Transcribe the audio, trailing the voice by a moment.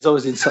I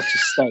was in such a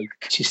state,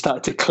 she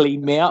started to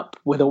clean me up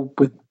with a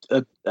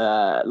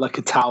like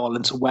a towel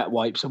and some wet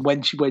wipes. And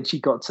when she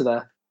got to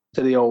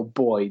the old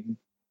boy,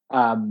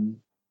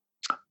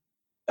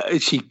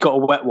 she got a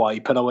wet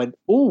wipe, and I went,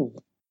 "Ooh."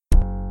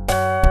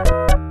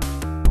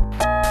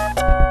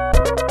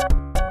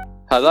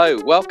 Hello,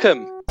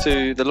 welcome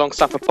to the Long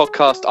Snapper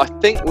podcast. I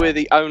think we're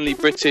the only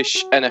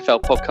British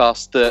NFL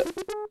podcast that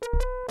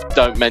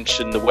don't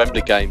mention the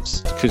Wembley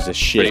games because they're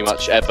shit. Pretty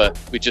much ever.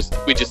 We just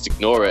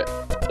ignore it.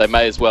 They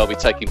may as well be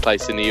taking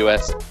place in the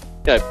US.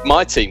 You know,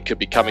 my team could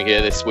be coming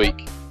here this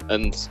week,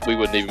 and we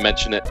wouldn't even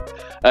mention it.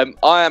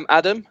 I am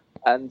Adam,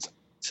 and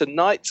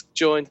tonight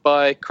joined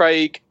by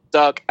Craig,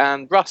 Doug,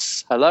 and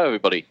Russ. Hello,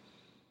 everybody.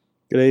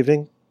 Good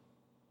evening.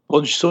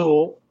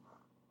 Bonjour.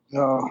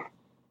 No.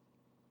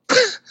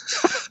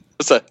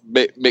 It's a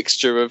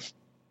mixture of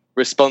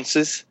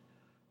responses.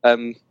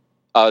 I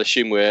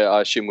assume we're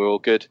all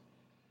good.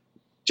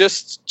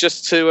 Just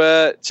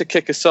to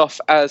kick us off,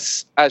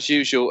 as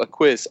usual, a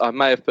quiz. I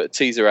may have put a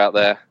teaser out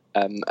there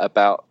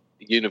about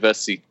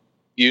university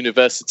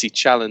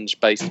challenge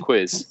based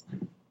quiz.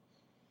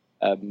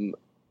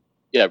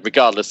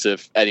 Regardless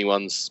of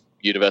anyone's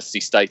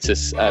university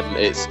status,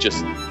 it's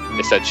just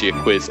essentially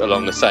a quiz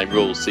along the same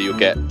rules. So you'll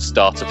get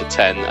starter for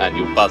 10, and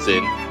you'll buzz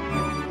in.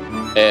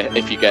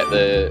 If you get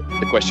the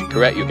question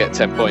correct, you'll get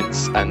 10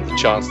 points and the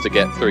chance to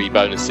get 3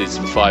 bonuses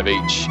for 5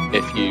 each.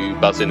 If you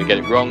buzz in and get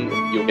it wrong,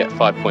 you'll get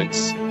 5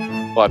 points.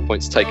 5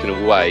 points taken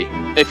away.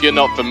 If you're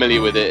not familiar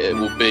with it, it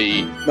will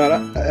be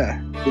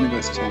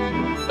university.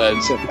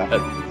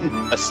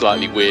 A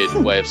slightly weird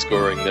way of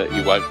scoring that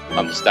you won't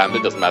understand, but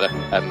it doesn't matter.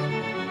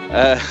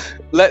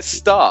 Let's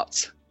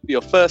start.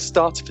 Your first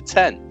starter for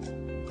 10.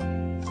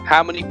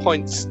 How many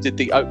points did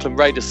the Oakland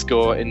Raiders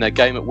score in their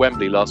game at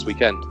Wembley last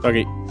weekend?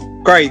 Dougie.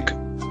 Craig.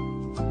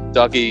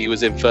 Dougie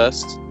was in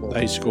first.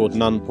 They scored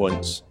none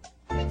points.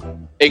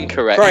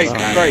 Incorrect.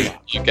 Craig.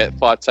 You get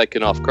 5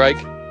 taken off. Craig?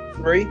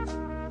 3.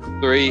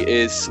 3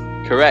 is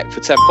correct for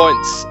 10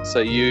 points. So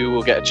you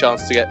will get a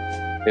chance to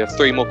we have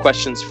 3 more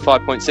questions for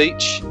 5 points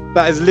each.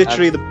 That is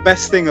literally the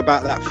best thing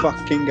about that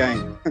fucking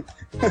game.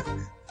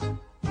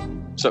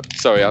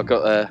 Sorry, I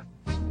got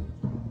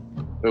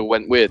it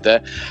went weird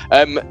there.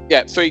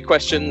 3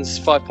 questions,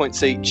 5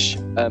 points each.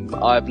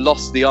 I've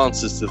lost the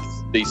answers to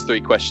these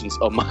 3 questions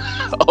on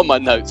my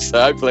notes,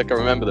 so hopefully I can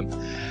remember them.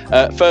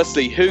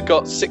 Firstly, who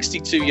got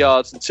 62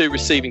 yards and 2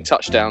 receiving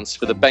touchdowns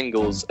for the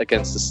Bengals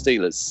against the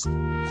Steelers?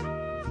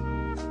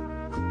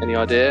 Any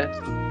idea?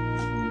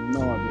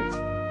 No idea.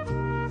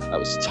 That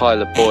was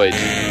Tyler Boyd.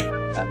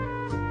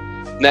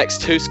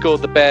 Next, who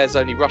scored the Bears'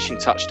 only rushing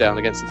touchdown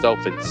against the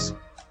Dolphins?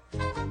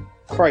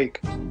 Craig.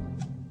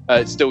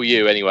 It's still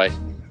you, anyway.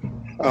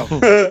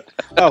 Oh,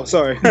 oh,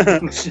 sorry.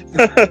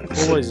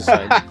 Always the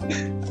same.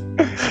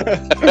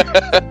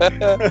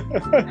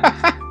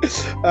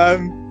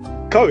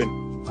 Cohen.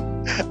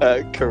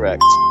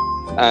 Correct.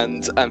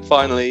 And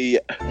finally,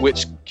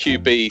 which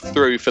QB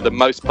threw for the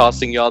most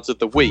passing yards of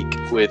the week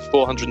with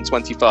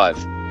 425?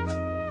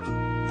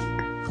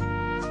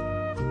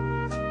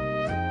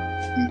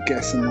 I'm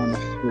guessing one of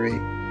 3.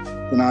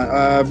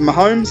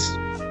 Mahomes.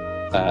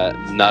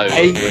 No.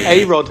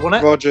 A-Rod, wasn't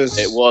it? Rodgers.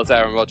 It was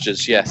Aaron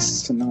Rodgers,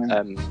 yes.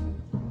 9.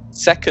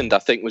 Second, I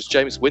think, was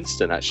James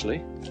Winston,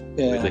 actually.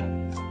 Yeah. Really.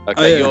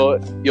 Okay, Oh,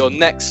 yeah. Your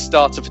next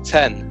starter for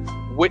 10.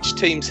 Which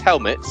team's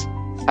helmet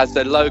has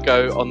their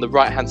logo on the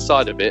right-hand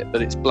side of it,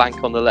 but it's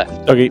blank on the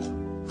left? Dougie.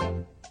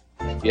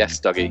 Yes,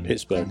 Dougie.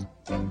 Pittsburgh.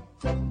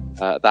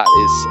 That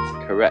is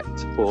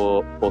correct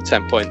for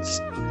 10 points.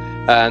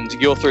 And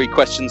your 3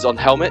 questions on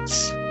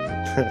helmets.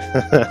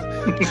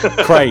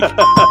 Craig.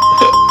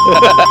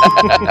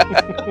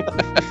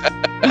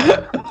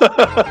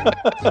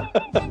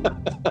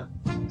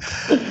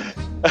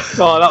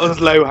 Oh, that was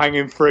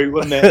low-hanging fruit,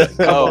 wasn't it?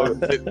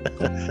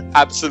 It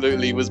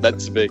absolutely was meant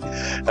to be.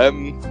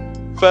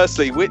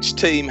 Firstly, which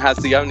team has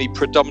the only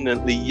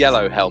predominantly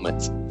yellow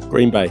helmet?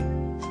 Green Bay.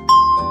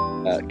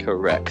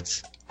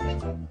 Correct.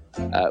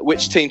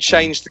 Which team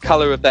changed the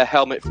colour of their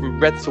helmet from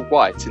red to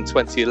white in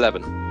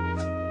 2011?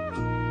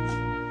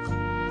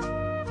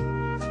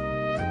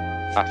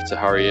 Have to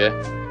hurry here.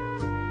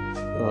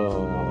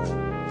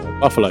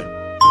 Buffalo.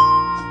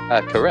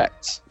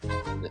 Correct.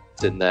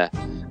 It's in there.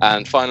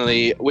 And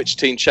finally, which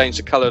team changed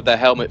the colour of their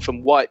helmet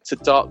from white to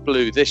dark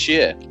blue this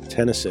year?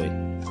 Tennessee.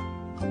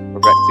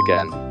 Correct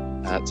again.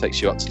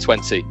 Takes you up to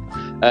 20.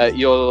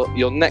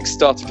 Your next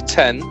starter for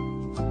 10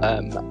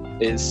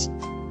 is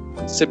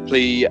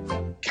simply,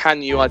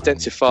 can you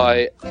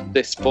identify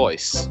this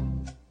voice?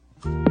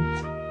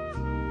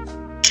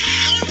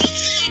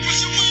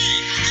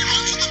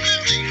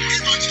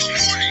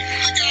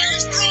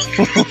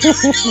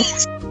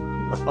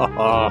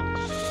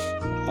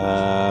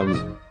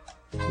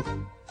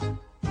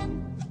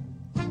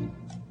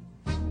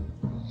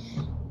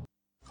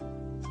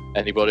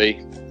 Anybody?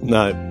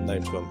 No,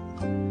 name's gone.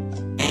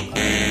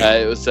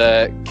 It was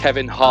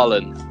Kevin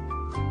Harlan.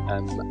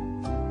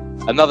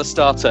 Another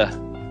starter.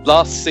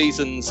 Last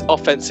season's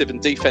offensive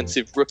and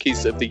defensive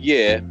rookies of the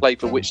year played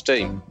for which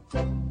team?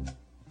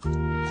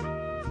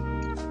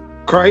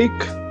 Craig.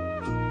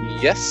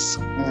 Yes.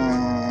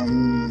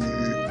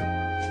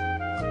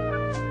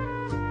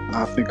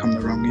 I think I'm the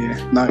wrong year.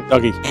 No.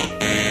 Dougie.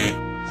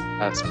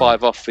 That's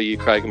 5 off for you,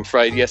 Craig, I'm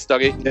afraid. Yes,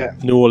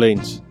 Dougie? New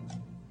Orleans.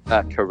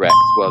 Correct.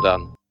 Well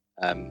done.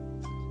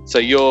 So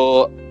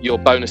your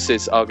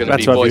bonuses are going to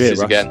be Glad to have you voices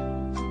here, again.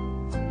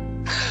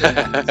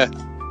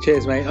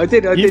 Cheers, mate. I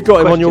did. You've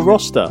got him on your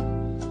roster.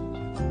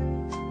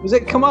 Was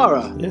it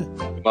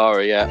Kamara?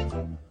 Mara, yeah.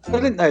 I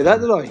didn't know that,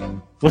 did I?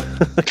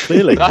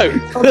 Clearly. No.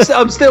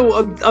 I'm still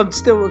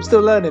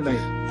learning, mate.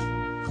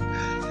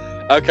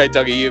 Okay,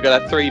 Dougie, you're going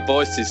to have 3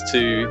 voices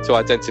to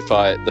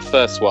identify it. The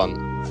first one.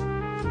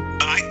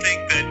 I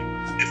think that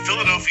if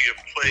Philadelphia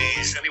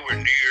plays anywhere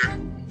near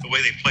the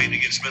way they played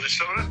against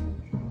Minnesota,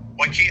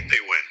 why can't they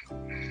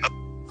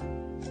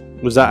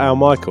win? Was that Al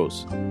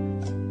Michaels?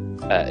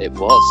 It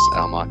was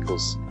Al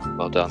Michaels.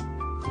 Well done.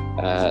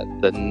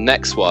 The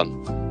next one.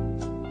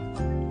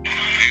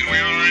 Here we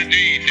are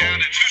indeed, down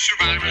to 2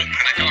 survivors. And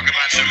I talk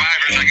about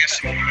survivors, I guess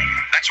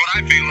that's what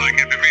I feel like.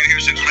 I've been here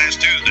since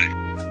last Tuesday.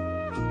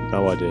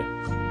 No idea.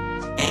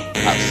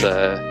 That's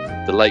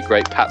the late,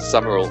 great Pat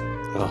Summerall.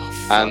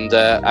 Oh, And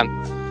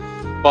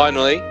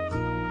finally,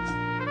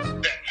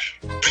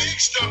 Big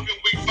stuff in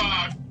week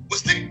 5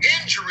 was the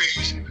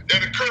injuries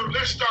that occurred.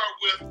 Let's start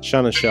with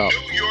Shannon Sharp.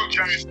 New York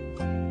Giants.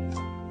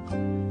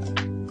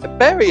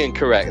 very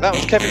incorrect. That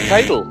was Kevin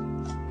Cadle.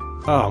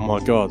 Oh my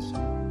god.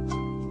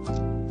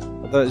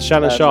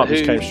 Shannon Sharp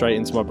just who- came straight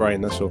into my brain,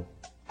 that's all.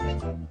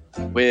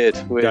 Weird,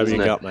 Go with isn't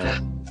your it? gut,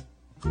 man.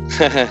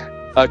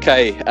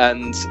 Okay,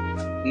 and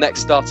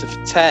next starter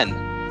for 10.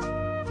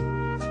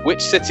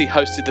 Which city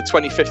hosted the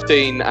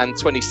 2015 and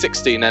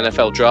 2016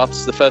 NFL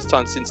drafts, the first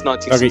time since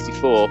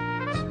 1964?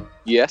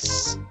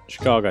 Yes,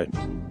 Chicago.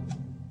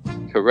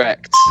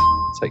 correct.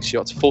 Takes you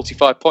up to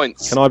 45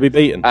 points. Can I be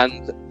beaten?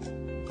 And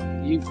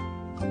you...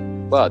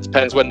 Well, it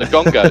depends when the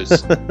gong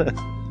goes.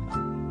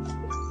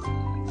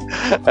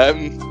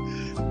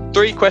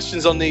 3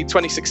 questions on the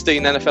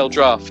 2016 NFL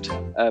draft.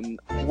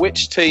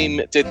 Which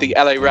team did the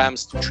LA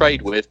Rams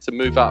trade with to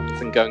move up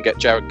and go and get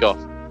Jared Goff?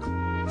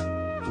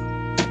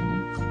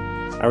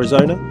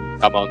 Arizona?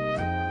 Come on.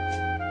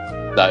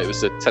 No, it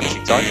was the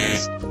Tennessee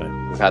Titans.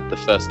 Who had the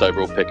first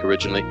overall pick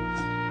originally.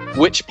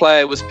 Which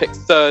player was picked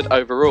 3rd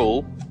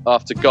overall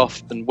after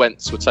Goff and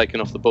Wentz were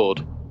taken off the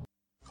board?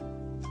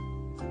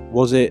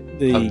 Was it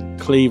the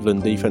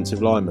Cleveland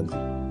defensive lineman?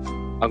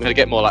 I'm going to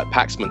get more like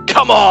Paxman.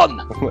 Come on!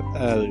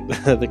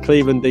 The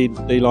Cleveland D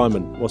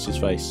lineman. What's his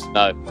face?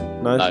 No.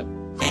 No? No.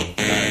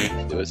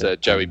 It was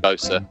Joey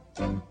Bosa.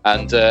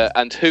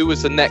 And who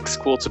was the next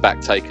quarterback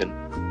taken?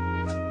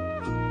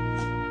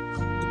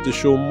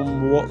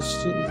 Deshaun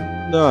Watson?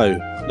 No.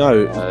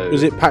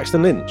 Was it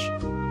Paxton Lynch?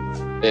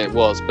 It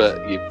was, but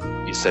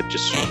you said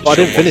just... I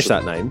didn't finish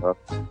that name.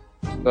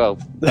 Well,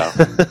 no.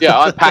 Yeah,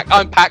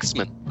 I'm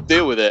Paxman.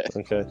 Deal with it.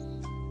 Okay.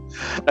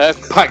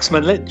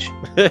 Paxman Lynch.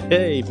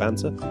 Hey,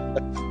 banter.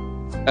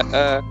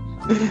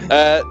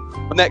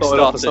 Next Thought it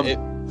off for starter,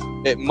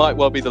 it might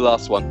well be the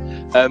last one.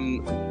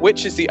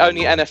 Which is the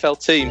only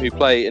NFL team who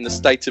play in the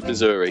state of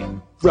Missouri?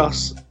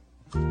 Russ.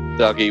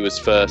 Dougie was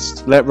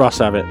first. Let Russ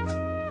have it.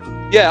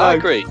 Yeah, I No.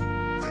 agree.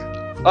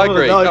 I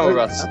agree. No, Come on, no.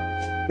 Russ.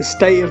 The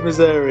state of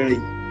Missouri.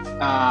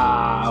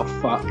 Ah,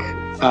 fuck.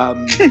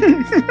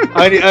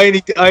 I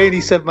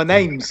only said my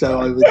name, so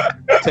I would.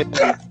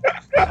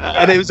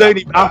 And it was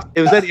only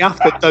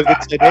after Duggan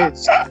said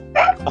his.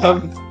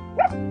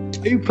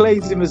 Who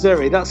plays in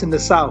Missouri? That's in the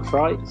South,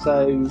 right?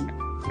 So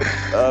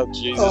Oh,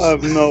 Jesus. I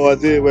have no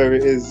idea where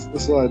it is.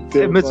 That's why I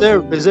did.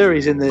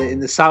 Missouri's in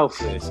the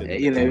South. Yeah, it's in the-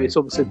 You know, it's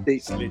obviously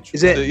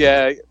is it?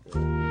 Yeah,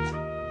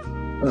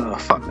 Oh,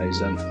 fuck knows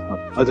then.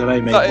 I don't know,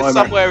 mate. it's My-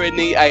 somewhere in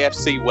the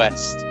AFC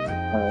West.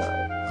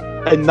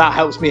 and that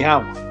helps me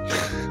out.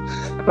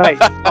 Mate,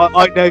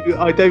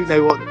 I don't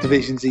know what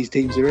divisions these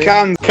teams are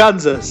in.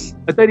 Kansas.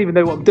 I don't even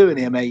know what I'm doing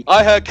here, mate.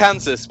 I heard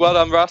Kansas. Well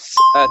done, Russ.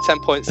 10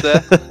 points there.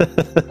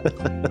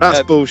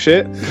 That's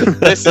bullshit.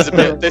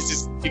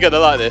 You're gonna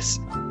like this.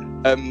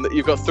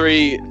 You've got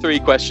three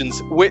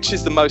questions. Which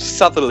is the most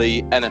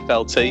southerly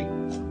NFL team?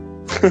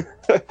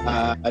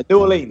 New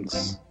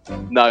Orleans.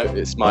 No,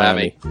 it's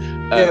Miami.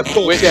 Yeah, of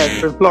course. Which, Yeah,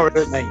 from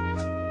Florida,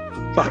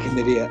 mate. Fucking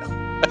idiot.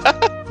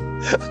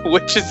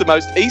 which is the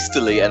most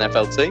easterly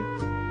NFL team?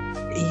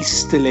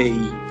 Easterly.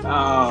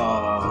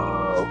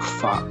 Oh,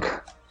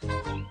 fuck.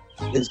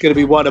 There's going to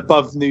be one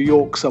above New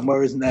York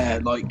somewhere, isn't there?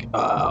 Like,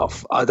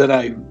 I don't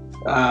know.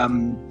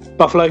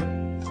 Buffalo?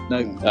 No.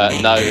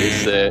 No,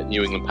 it's the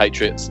New England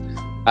Patriots.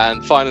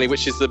 And finally,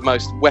 which is the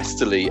most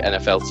westerly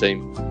NFL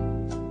team?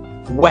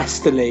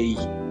 Westerly.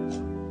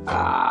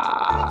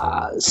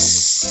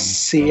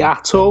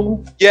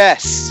 Seattle?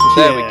 Yes,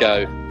 there we Yeah.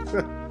 go.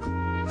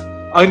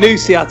 I knew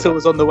Seattle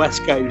was on the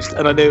west coast,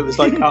 and I knew it was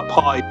like up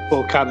high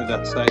for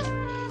Canada. So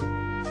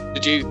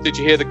Did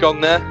you hear the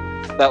gong there?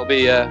 That'll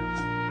be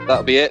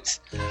it.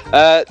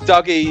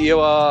 Dougie, you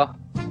are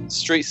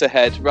streets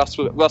ahead. Russ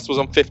was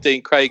on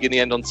 15, Craig in the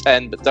end on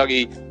 10, but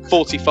Dougie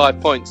 45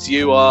 points.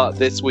 You are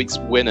this week's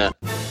winner.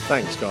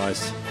 Thanks,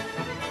 guys.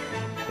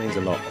 Means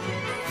a lot.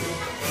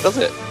 Does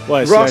it?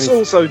 Well, Russ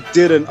also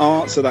didn't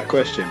answer that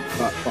question,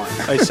 but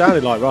fine. It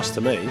sounded like Russ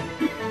to me.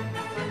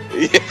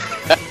 Yeah.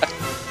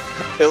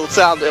 It'll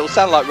sound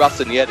like Russ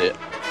in the edit.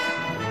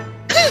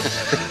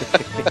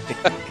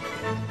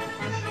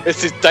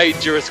 This is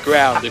dangerous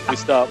ground if we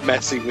start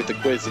messing with the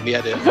quiz in the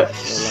edit.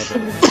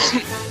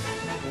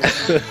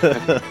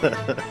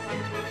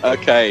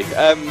 Okay,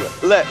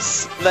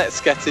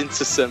 let's get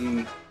into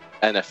some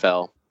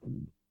NFL.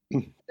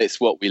 It's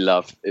what we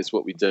love. It's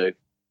what we do.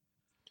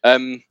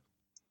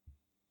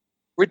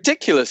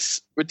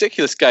 Ridiculous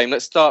game.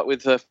 Let's start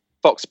with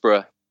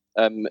Foxborough.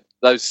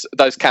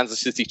 Those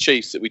Kansas City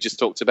Chiefs that we just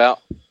talked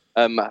about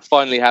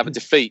finally have a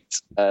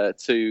defeat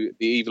to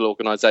the evil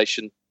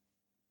organisation,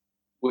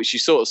 which you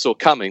sort of saw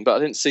coming, but I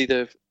didn't see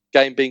the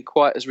game being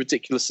quite as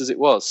ridiculous as it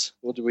was.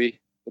 What do we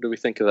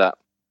think of that?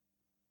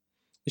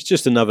 It's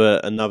just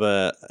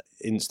another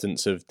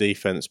instance of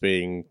defense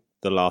being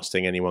the last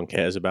thing anyone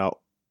cares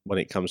about when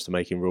it comes to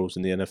making rules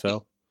in the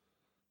NFL.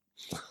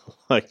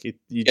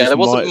 There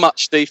wasn't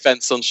much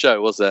defense on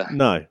show, was there?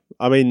 No,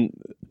 I mean,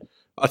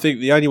 I think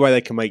the only way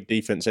they can make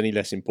defense any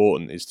less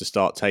important is to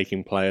start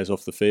taking players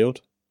off the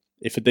field.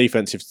 If a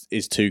defense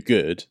is too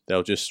good,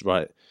 they'll just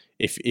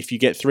If you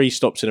get 3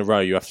 stops in a row,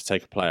 you have to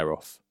take a player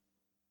off,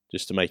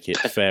 just to make it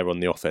fair on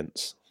the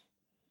offense.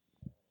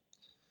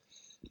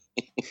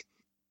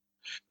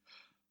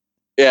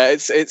 Yeah,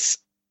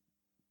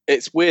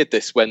 it's weird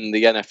this when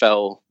the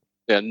NFL,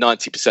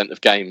 90%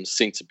 of games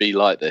seem to be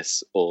like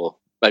this, or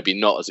maybe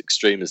not as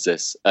extreme as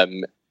this.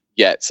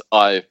 Yet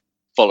I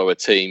follow a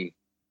team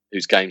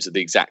whose games are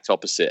the exact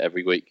opposite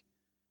every week.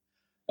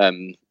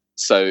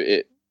 So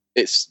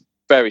it's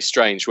very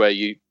strange where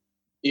you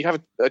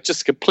have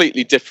just a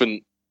completely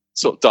different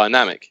sort of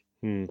dynamic.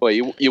 Where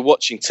you're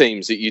watching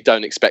teams that you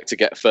don't expect to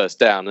get a first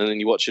down, and then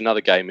you watch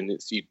another game and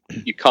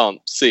you can't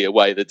see a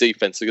way the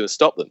defense are going to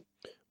stop them.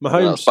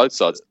 Mahomes, both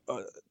sides.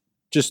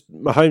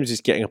 Mahomes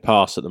is getting a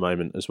pass at the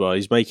moment as well.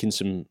 He's making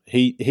some.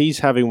 He's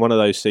having one of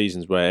those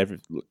seasons where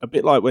a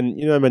bit like when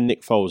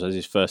Nick Foles has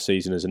his first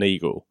season as an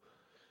Eagle,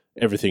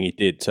 everything he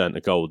did turned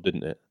to gold,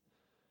 didn't it?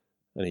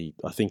 And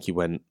I think he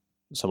went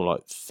something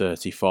like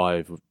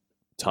 35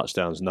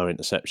 touchdowns, no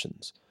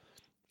interceptions.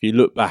 If you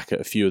look back at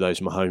a few of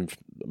those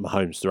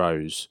Mahomes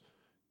throws,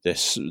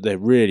 they're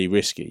really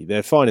risky.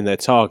 They're finding their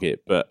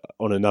target, but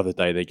on another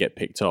day they get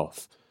picked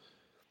off.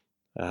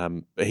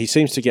 But he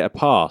seems to get a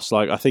pass.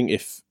 Like, I think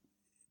if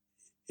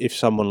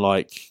someone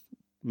like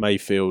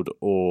Mayfield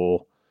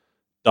or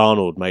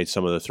Darnold made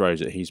some of the throws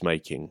that he's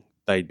making,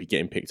 they'd be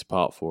getting picked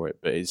apart for it.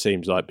 But it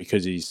seems like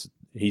because he's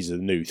a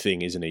new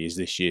thing, isn't he? Is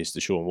this year's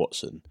Deshaun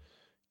Watson?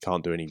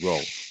 Can't do any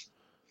wrong.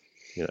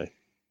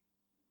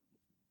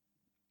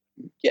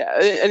 Yeah,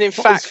 and in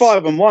fact, it's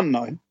 5-1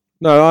 though.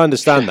 No, I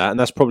understand that, and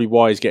that's probably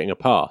why he's getting a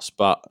pass.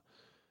 But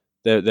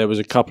there was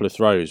a couple of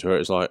throws where it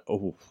was like, I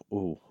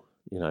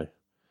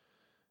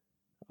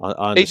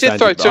he did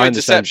throw 2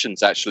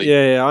 interceptions actually.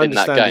 Yeah, I understand in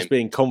that game. He's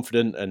being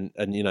confident and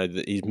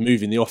that he's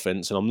moving the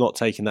offense, and I'm not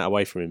taking that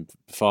away from him.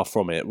 Far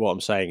from it. What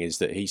I'm saying is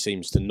that he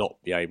seems to not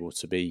be able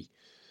to do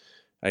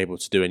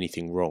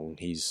anything wrong.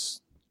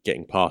 He's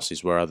getting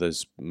passes where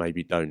others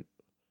maybe don't.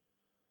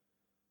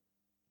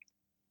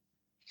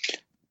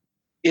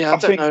 Yeah, I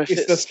think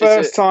it's the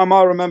first time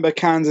I remember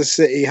Kansas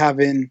City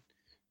having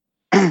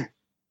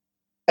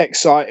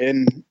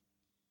exciting,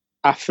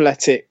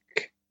 athletic,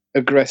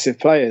 aggressive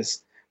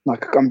players.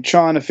 Like, I'm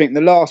trying to think the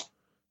last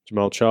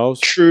Jamal Charles.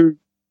 True,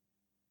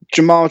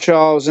 Jamal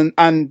Charles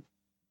and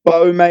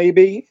Bo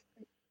maybe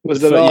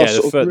was the last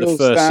the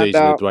first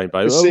season of Dwayne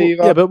Bowe.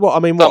 Receiver. Yeah, but what I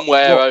mean,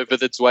 over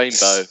the Dwayne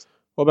Bowe.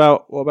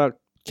 What about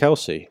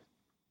Kelsey?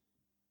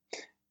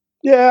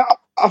 Yeah,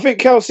 I think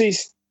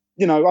Kelsey's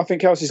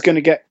going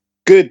to get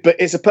good, but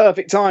it's a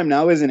perfect time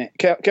now, isn't it?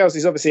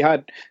 Kelsey's obviously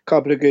had a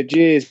couple of good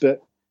years,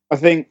 but I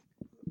think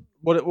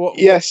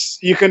yes,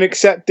 you can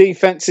accept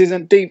defenses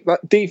and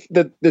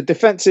the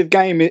defensive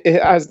game it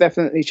has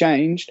definitely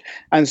changed,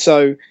 and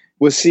so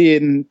we're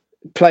seeing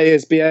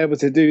players be able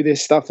to do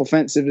this stuff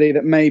offensively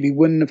that maybe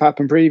wouldn't have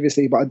happened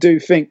previously. But I do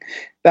think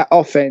that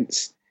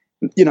offense,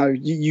 I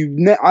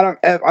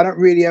don't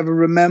really ever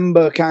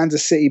remember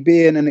Kansas City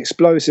being an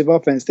explosive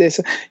offense.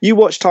 You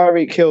watch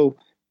Tyreek Hill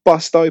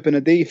bust open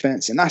a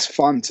defense, and that's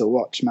fun to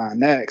watch,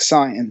 man. They're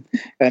exciting,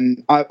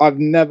 and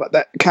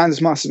Kansas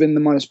must have been the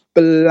most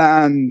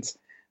bland,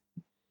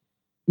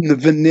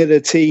 vanilla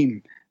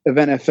team of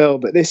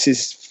NFL, but this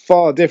is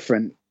far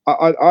different.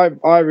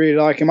 I really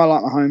like him. I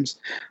like Mahomes.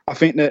 I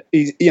think that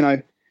he's,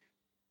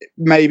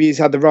 maybe he's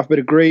had the rough bit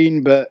of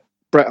green, but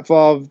Brett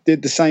Favre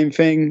did the same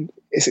thing.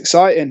 It's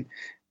exciting.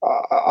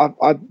 I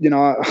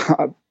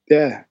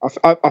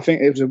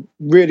think it was a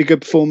really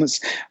good performance.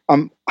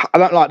 I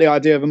don't like the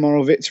idea of a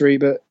moral victory,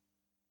 but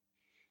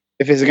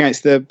if it's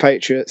against the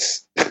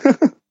Patriots,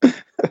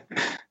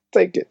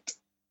 take it.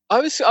 I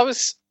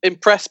was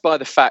impressed by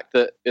the fact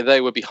that they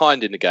were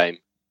behind in the game,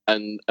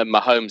 and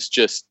Mahomes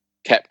just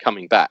kept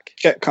coming back.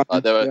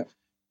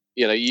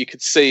 You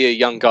could see a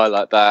young guy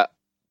like that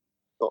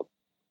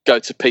go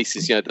to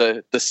pieces.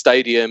 The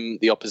stadium,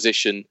 the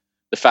opposition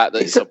the fact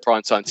that it's on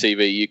primetime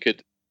TV, you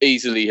could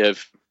easily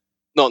have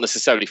not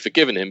necessarily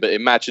forgiven him, but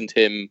imagined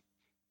him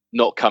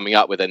not coming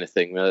up with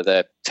anything, whether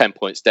they're 10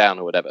 points down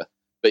or whatever.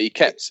 But he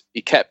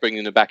kept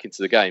bringing them back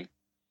into the game.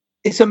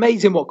 It's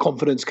amazing what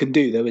confidence can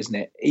do, though, isn't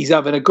it? He's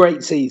having a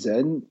great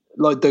season.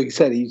 Like Doug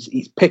said,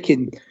 he's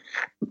picking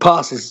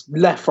passes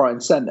left, right,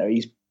 and centre.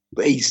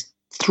 He's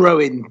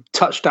throwing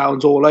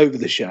touchdowns all over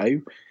the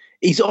show.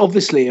 He's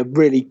obviously a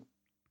really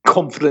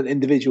confident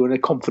individual in a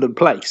confident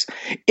place.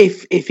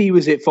 If he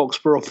was at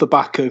Foxborough off the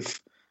back of,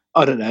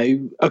 I don't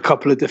know, a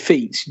couple of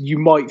defeats, you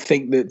might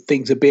think that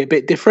things would be a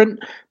bit different.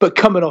 But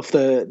coming off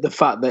the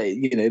fact that,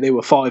 you know, they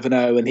were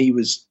 5-0 and he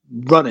was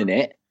running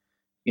it,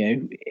 you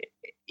know,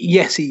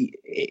 yes,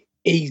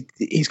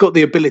 he's got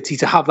the ability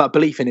to have that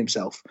belief in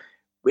himself.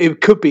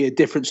 It could be a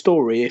different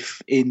story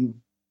if in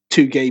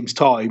 2 games'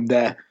 time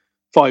they're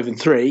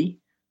 5-3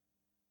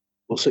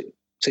 or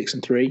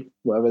 6-3,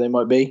 whatever they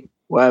might be,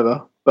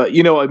 whatever. But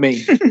you know what I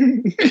mean.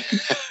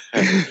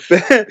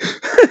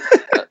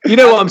 You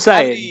know what I'm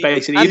saying,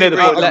 basically. You know the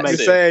point I'm making.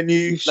 You're saying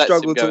you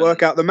struggled to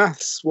work out the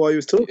maths while he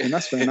was talking.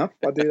 That's fair enough.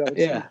 I do that.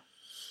 Yeah.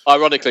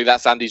 Ironically,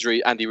 that's Andy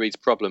Reid's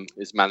problem,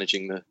 is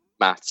managing the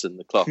maths and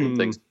the clock and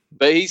things.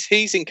 But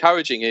he's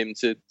encouraging him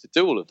to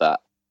do all of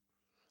that.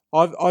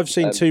 I've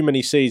seen too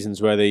many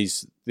seasons where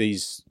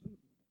these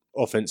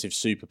offensive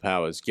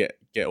superpowers get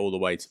all the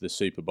way to the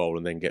Super Bowl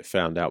and then get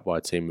found out by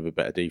a team with a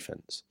better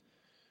defense.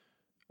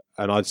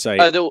 And I'd say,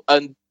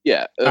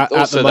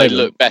 also they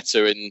look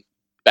better in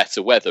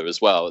better weather as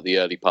well at the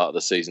early part of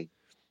the season.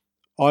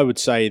 I would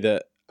say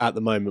that at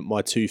the moment,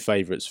 my 2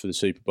 favourites for the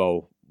Super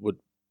Bowl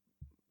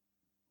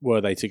were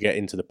they to get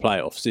into the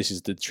playoffs. This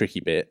is the tricky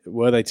bit.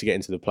 Were they to get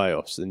into the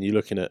playoffs, then you're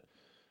looking at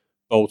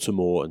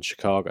Baltimore and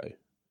Chicago,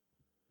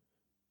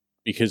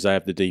 because they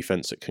have the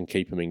defense that can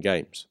keep them in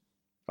games.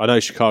 I know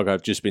Chicago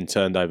have just been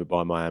turned over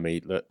by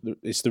Miami.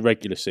 It's the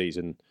regular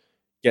season.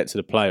 Get to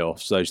the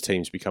playoffs, those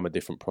teams become a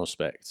different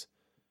prospect.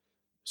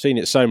 Seen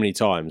it so many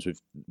times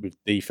with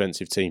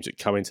defensive teams that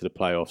come into the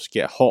playoffs,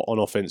 get hot on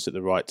offense at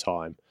the right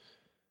time.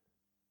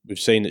 We've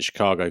seen that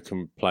Chicago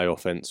can play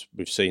offense.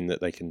 We've seen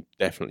that they can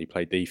definitely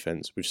play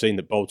defense. We've seen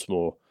that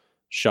Baltimore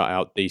shut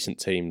out decent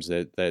teams.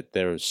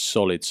 They're a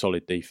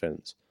solid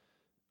defense.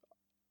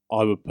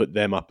 I would put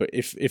them up.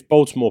 If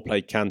Baltimore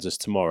played Kansas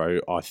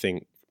tomorrow, I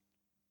think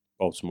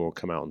Baltimore will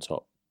come out on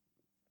top.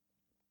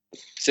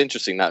 It's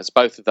interesting that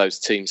both of those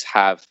teams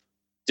have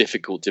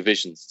difficult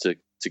divisions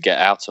to get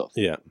out of.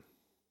 Yeah.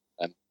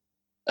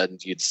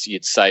 And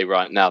you'd say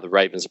right now the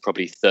Ravens are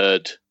probably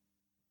 3rd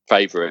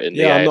favourite in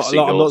the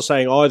AFC I'm not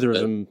saying either of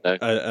them no.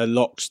 are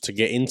locks to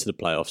get into the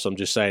playoffs. I'm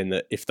just saying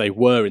that if they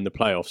were in the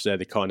playoffs, they're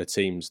the kind of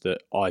teams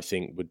that I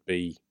think would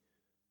be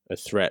a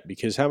threat.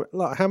 Because how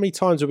many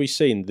times have we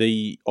seen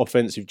the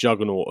offensive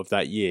juggernaut of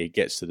that year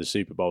gets to the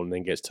Super Bowl and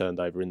then gets turned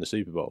over in the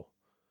Super Bowl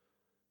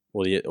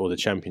or the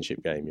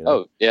championship game? You know?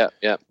 Oh yeah.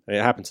 It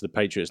happened to the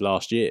Patriots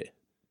last year.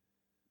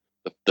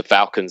 The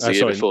Falcons the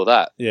year before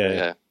that.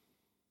 Yeah.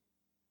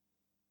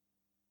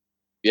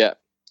 Yeah.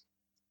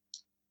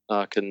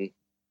 I can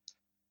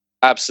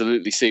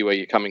absolutely see where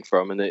you're coming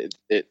from, and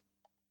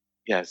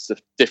it's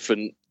the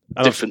different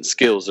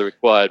skills are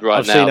required right now.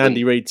 I've seen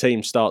Andy Reid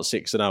teams start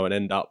 6-0 and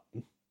end up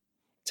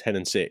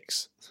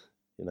 10-6.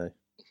 You know,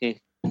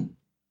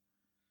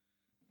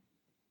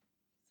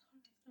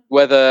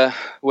 whether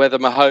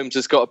Mahomes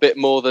has got a bit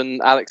more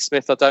than Alex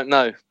Smith, I don't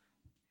know.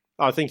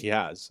 I think he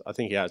has. I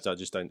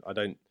just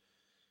don't.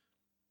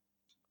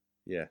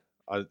 Yeah,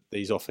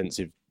 these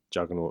offensive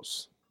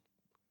juggernauts.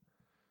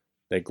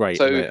 They're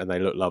great and they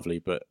look lovely,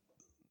 but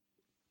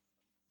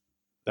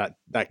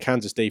that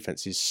Kansas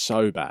defense is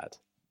so bad.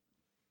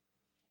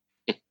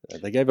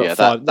 They gave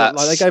up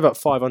they gave up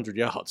 500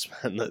 yards,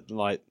 man.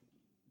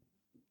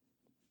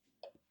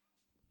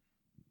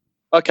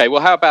 Okay,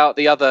 well, how about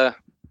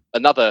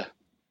another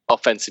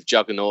offensive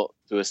juggernaut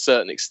to a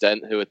certain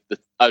extent, who are the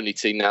only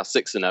team now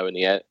 6-0 in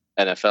the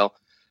NFL,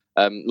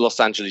 Los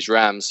Angeles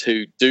Rams,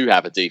 who do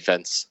have a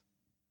defense.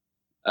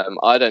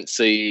 I don't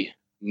see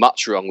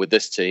much wrong with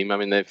this team. I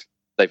mean, they've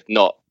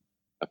not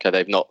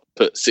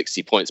put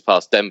 60 points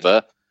past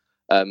Denver,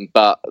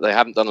 but they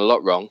haven't done a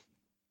lot wrong.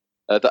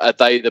 Are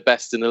they the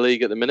best in the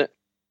league at the minute?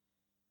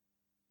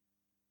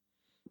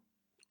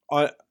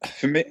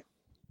 For me,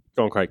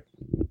 go on, Craig.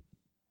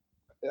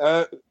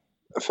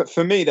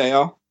 For me, they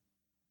are.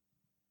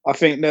 I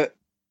think that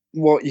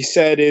what you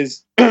said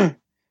is, I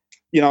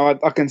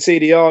can see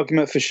the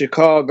argument for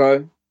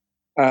Chicago.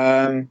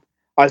 I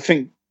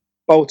think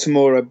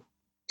Baltimore are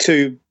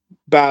too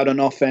bad on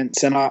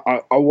offense, and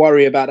I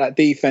worry about that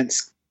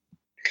defense.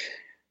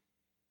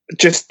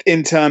 Just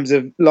in terms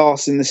of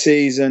last in the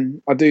season,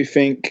 I do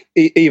think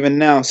even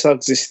now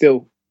Suggs is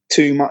still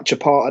too much a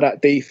part of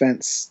that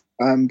defense,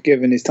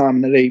 given his time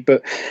in the league.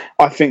 But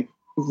I think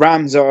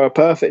Rams are a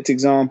perfect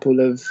example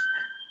of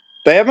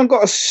they haven't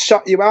got a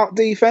shut you out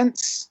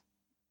defense.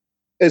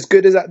 As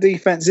good as that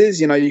defense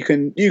is,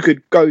 you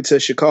could go to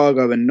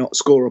Chicago and not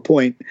score a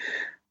point.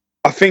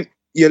 I think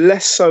you're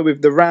less so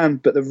with the Rams,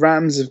 but the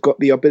Rams have got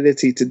the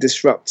ability to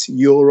disrupt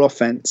your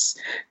offense,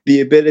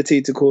 the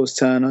ability to cause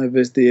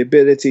turnovers, the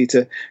ability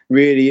to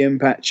really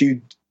impact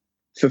you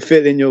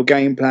fulfilling your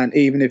game plan,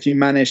 even if you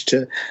manage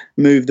to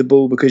move the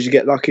ball because you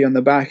get lucky on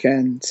the back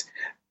end.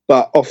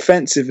 But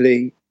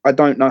offensively, I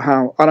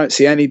don't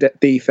see any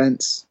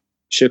defense,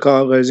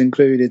 Chicago's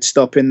included,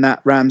 stopping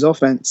that Rams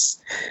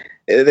offense.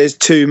 There's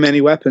too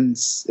many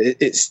weapons.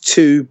 It's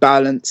too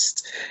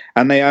balanced.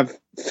 And they have,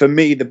 for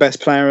me, the best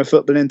player in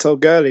football in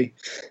Todd Gurley.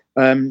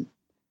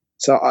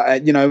 So,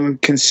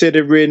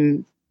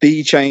 considering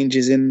the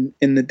changes in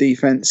the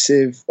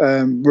defensive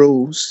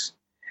rules,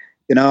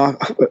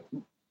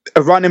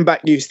 a running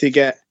back used to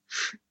get,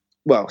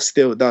 well,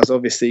 still does,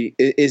 obviously,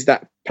 is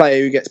that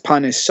player who gets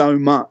punished so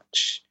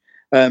much.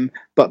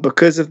 But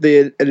because of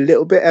a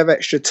little bit of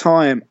extra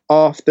time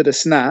after the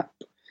snap,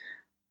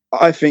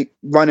 I think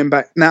running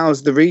back now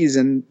is the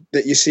reason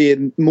that you're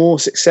seeing more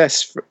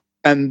success.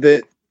 And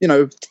that,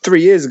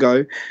 3 years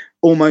ago,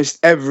 almost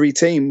every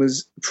team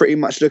was pretty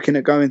much looking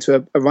at going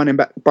to a running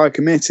back by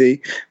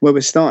committee, where we're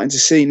starting to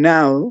see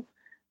now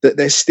that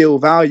there's still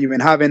value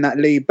in having that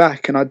lead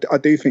back. And I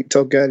do think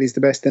Todd Gurley's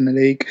the best in the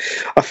league.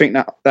 I think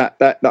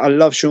that I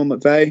love Sean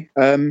McVay.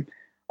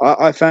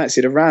 I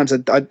fancy the Rams.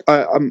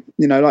 I'm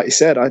like you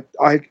said, I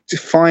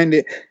find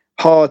it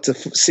hard to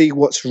see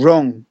what's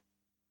wrong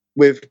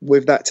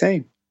with that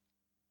team.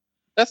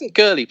 Hasn't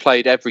Gurley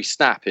played every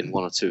snap in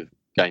one or two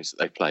games that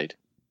they played?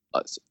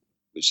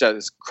 Which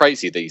is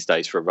crazy these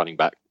days for a running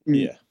back.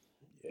 Yeah,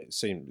 it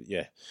seems.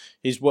 Yeah,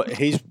 his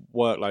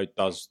workload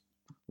does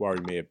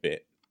worry me a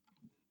bit.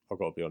 I've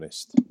got to be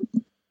honest.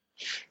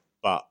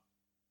 But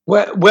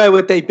where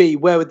would they be?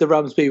 Where would the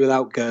Rams be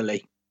without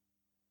Gurley?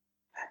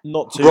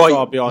 Not too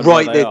far behind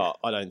where they are,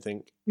 I don't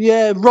think.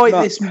 Yeah,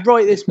 this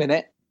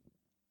minute.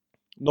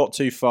 Not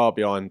too far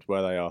behind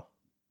where they are.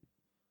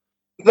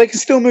 They can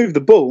still move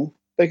the ball.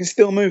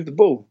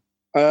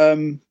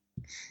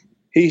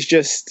 He's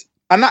just,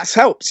 and that's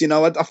helped.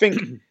 I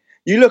think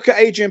you look at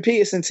Adrian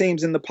Peterson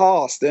teams in the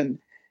past, and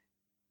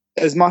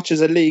as much as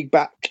a league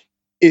back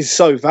is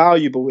so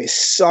valuable, it's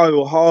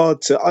so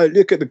hard to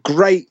look at the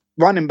great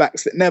running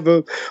backs that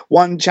never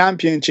won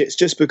championships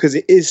just because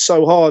it is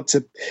so hard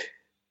to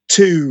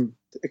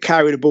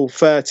carry the ball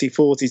 30,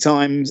 40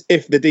 times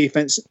if the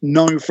defense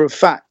know for a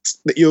fact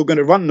that you're going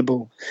to run the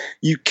ball.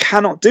 You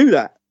cannot do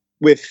that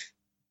with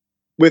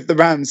the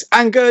Rams.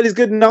 And Gurley's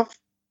good enough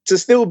to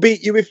still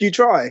beat you if you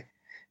try.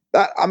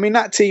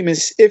 That team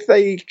is, if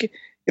they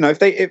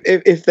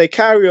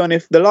carry on,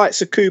 if the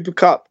likes of Cooper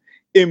Kupp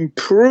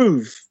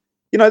improve,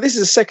 this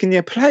is a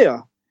second-year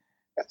player.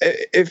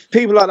 If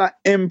people like that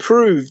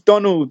improve,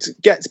 Donald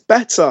gets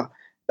better,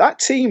 that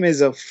team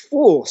is a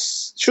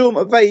force. Sean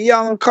McVay,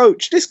 young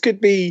coach. This could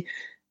be,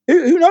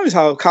 who knows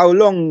how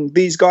long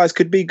these guys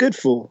could be good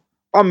for.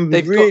 I'm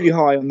really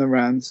high on the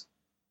Rams.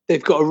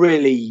 They've got a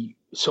really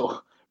sort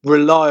of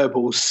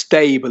reliable,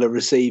 stable of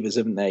receivers,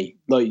 haven't they?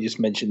 Like you just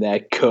mentioned there,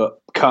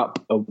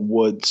 Kupp and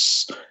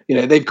Woods.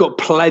 They've got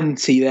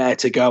plenty there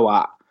to go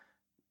at.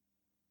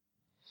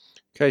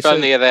 Okay, if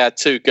only they had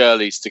two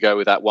Gurleys to go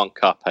with that one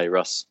Kupp, hey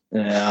Russ?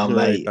 Yeah,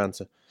 mate.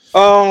 Banter.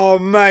 Oh,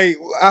 mate.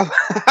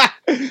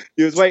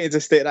 You was waiting to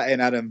stick that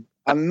in, Adam.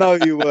 I know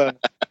you were.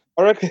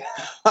 I reckon.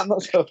 I'm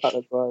not sure about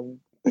the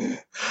time.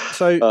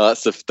 So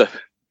that's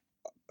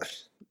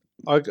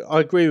I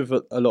agree with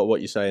a lot of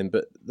what you're saying,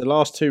 but the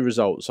last two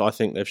results, I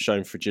think they've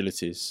shown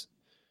fragilities.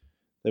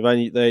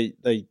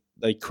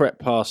 They crept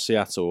past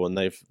Seattle, and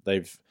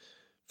they've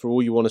for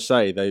all you want to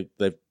say,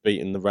 they've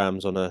beaten the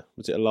Rams on a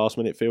last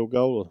minute field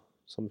goal or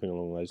something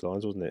along those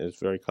lines, wasn't it? It was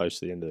very close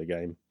to the end of the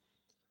game.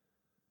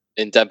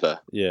 In Denver?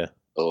 Yeah.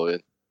 I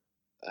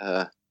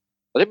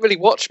didn't really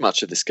watch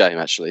much of this game,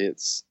 actually.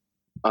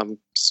 I'm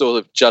sort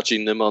of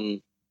judging them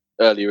on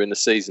earlier in the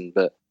season,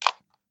 but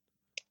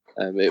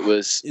it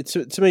was...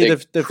 To me,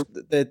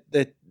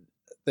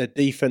 their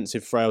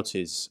defensive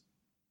frailties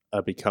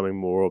are becoming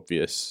more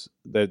obvious.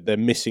 They're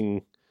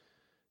missing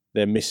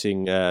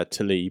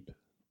Talib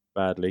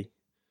badly.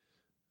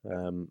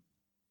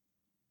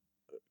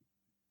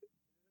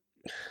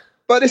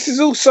 But this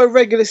is also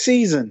regular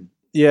season.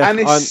 Yeah,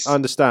 and I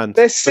understand.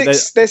 They're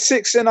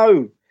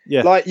 6-0.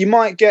 Yeah. Like, you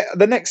might get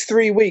the next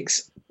 3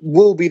 weeks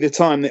will be the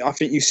time that I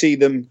think you see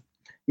them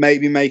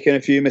maybe making a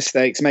few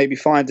mistakes, maybe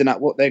finding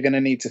out what they're going to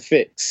need to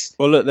fix.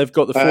 Well, look, they've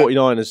got the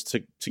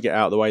 49ers to get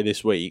out of the way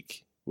this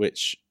week,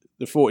 which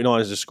the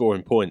 49ers are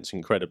scoring points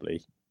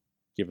incredibly,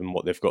 given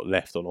what they've got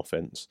left on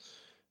offense.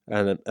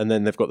 And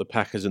then they've got the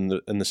Packers and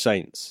the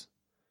Saints.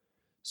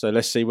 So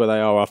let's see where they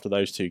are after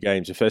those two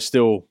games. If they're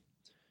still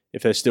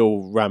if they're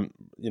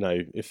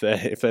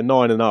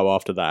 9-0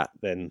 after that,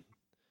 then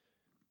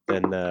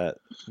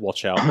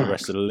watch out for the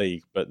rest of the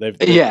league. But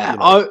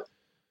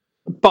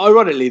but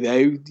ironically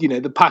though,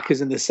 the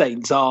Packers and the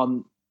Saints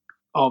aren't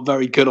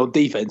very good on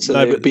defense. So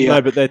but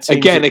their teams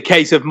again a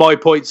case of my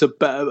points are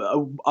better.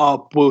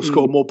 Will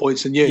score more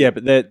points than you. Yeah,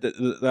 but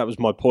that was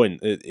my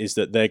point. Is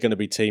that they're going to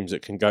be teams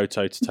that can go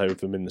toe to toe with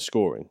them in the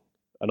scoring,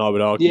 and I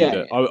would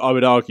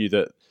argue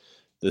that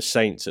the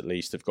Saints at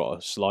least have got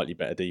a slightly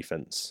better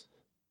defense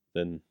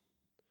than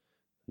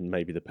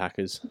maybe the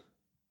Packers.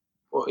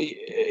 Well,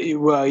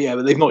 yeah,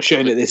 but they've not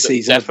shown it this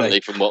season. Definitely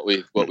from what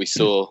we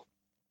saw,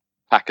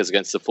 Packers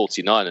against the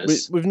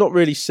 49ers. We've not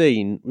really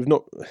seen.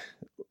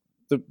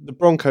 The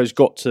Broncos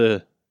got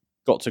to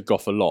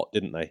Goff a lot,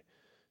 didn't they?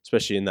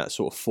 Especially in that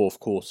sort of fourth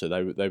quarter,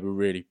 they were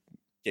really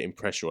getting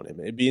pressure on him.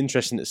 It'd be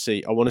interesting to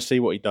see. I want to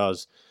see what he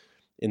does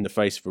in the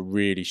face of a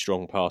really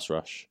strong pass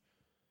rush.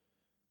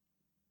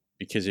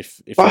 Because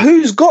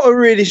who's got a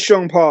really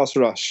strong pass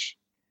rush?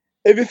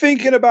 If you're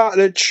thinking about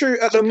the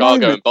truth at the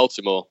moment, Chicago and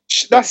Baltimore.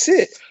 That's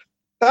it.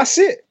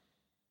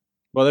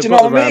 Well, they've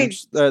got the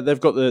Rams.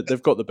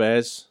 They've got the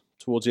Bears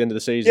towards the end of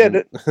the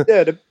season.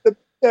 The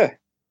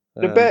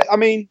Bears. I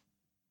mean,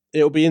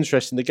 it'll be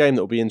interesting. The game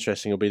that will be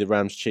interesting will be the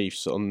Rams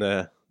Chiefs on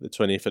the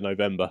 20th of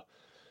November.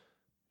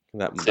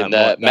 That might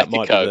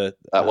be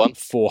that one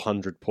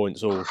 400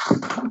 points all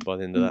by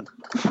the end of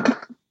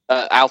that.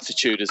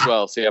 Altitude as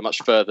well. See how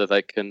much further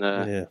they can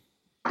throw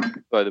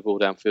the ball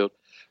downfield.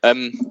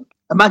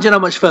 Imagine how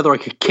much further I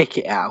could kick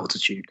it at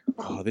altitude.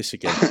 Oh, this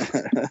again.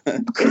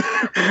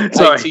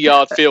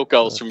 80-yard field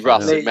goals from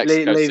Russ in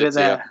Mexico leave City. It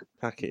there.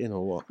 Pack it in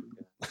or what?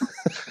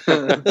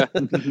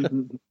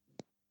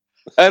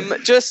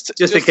 Just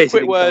in case.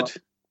 Quick word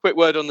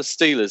on the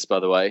Steelers, by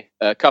the way.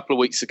 A couple of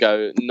weeks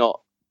ago,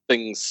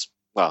 things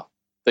not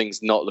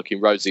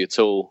looking rosy at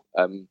all.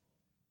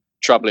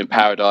 Trouble in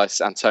paradise.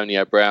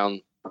 Antonio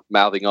Brown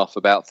mouthing off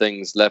about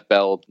things. Lev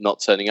Bell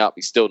not turning up.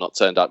 He's still not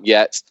turned up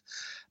yet.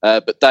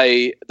 But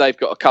they've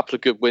got a couple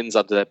of good wins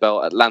under their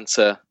belt.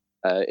 Atlanta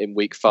in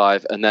week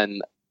 5, and then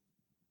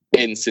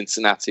in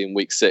Cincinnati in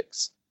week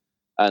 6.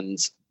 And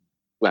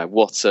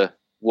what a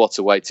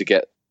way to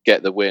get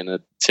the win! A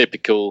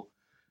typical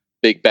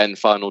Big Ben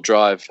final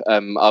drive.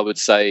 I would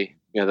say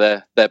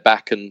they're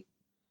back and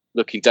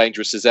looking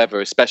dangerous as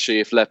ever, especially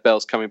if Lev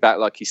Bell's coming back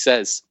like he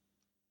says.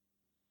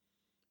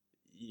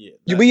 Yeah,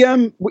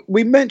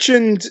 we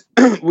mentioned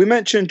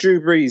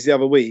Drew Brees the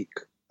other week,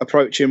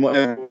 approaching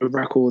whatever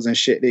records and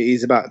shit that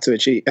he's about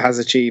to has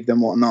achieved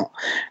and whatnot,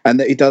 and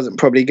that he doesn't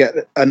probably get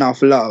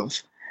enough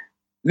love.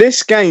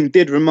 This game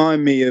did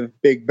remind me of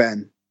Big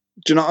Ben.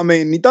 Do you know what I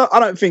mean? I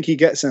don't think he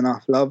gets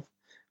enough love.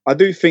 I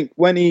do think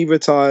when he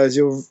retires,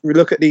 you'll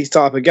look at these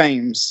type of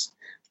games,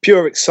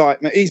 pure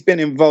excitement. He's been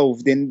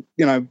involved in,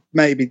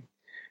 maybe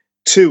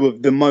 2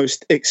 of the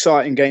most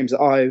exciting games that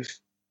I've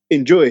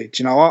enjoyed.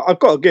 I've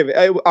got to give it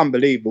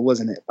unbelievable,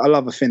 wasn't it? I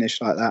love a finish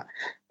like that.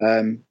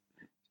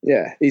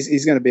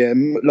 He's going to be a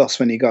loss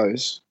when he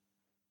goes.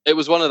 It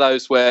was one of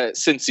those where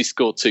since he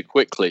scored too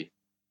quickly,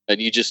 and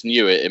you just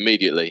knew it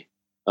immediately.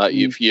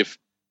 You've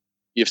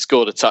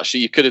scored a touch that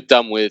you could have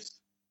done with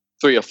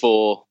three or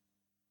four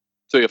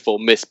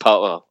missed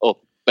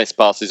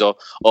passes or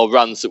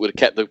runs that would have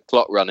kept the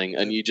clock running,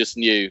 and you just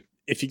knew.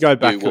 If you go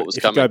back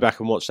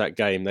and watch that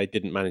game, they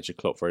didn't manage the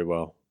clock very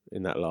well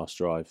in that last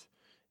drive.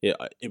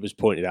 It was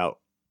pointed out.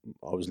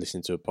 I was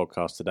listening to a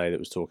podcast today that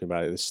was talking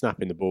about it. They're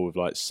snapping the ball with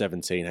like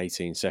 17,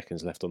 18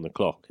 seconds left on the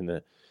clock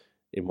in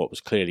what was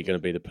clearly going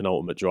to be the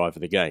penultimate drive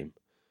of the game.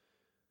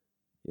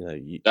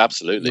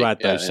 Absolutely. You add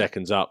those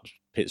seconds up,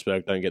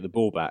 Pittsburgh don't get the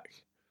ball back.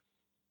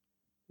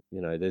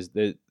 And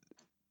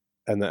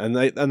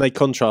they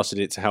contrasted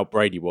it to how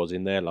Brady was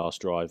in their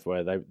last drive,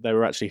 where they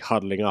were actually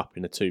huddling up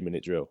in a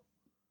 2-minute drill.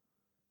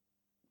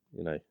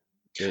 The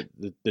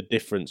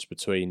difference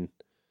between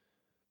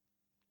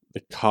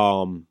the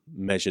calm,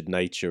 measured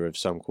nature of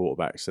some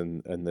quarterbacks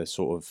and the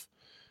sort of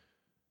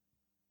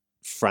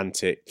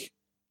frantic,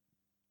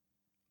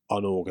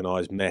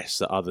 unorganised mess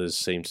that others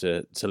seem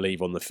to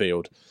leave on the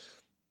field.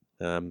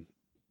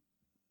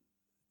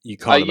 You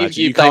can't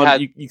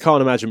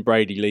imagine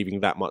Brady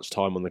leaving that much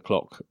time on the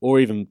clock, or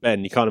even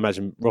Ben. You can't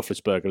imagine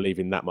Roethlisberger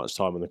leaving that much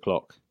time on the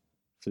clock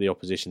for the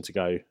opposition to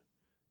go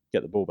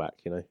get the ball back.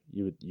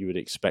 You would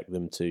expect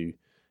them to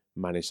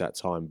manage that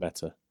time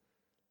better.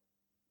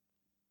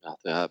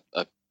 I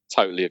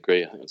totally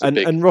agree. And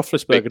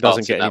Roethlisberger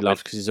doesn't get any love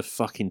because he's a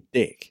fucking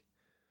dick.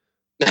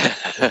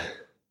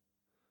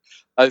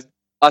 I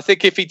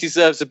think if he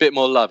deserves a bit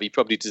more love, he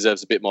probably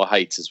deserves a bit more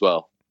hate as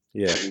well.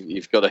 Yeah,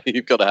 you've got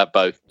to have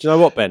both. Do you know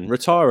what, Ben?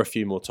 Retire a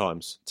few more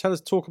times.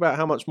 Talk about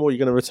how much more you're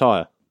going to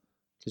retire,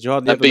 because you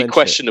hardly ever be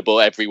questionable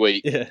every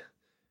week. Yeah,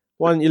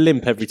 why don't you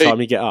limp every time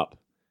you get up?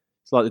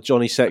 It's like the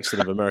Johnny Sexton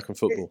of American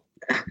football.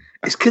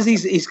 It's because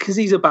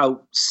he's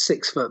about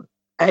 6'8"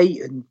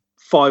 and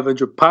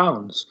 500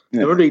 pounds.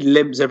 Yeah. He already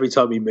limps every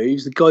time he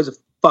moves. The guy's a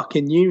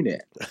fucking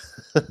unit.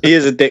 He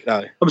is a dick,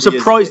 though. I'm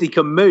surprised he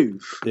can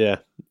move. Yeah,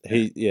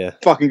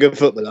 fucking good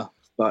footballer,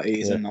 but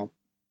he's a knob.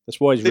 That's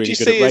why he's really good at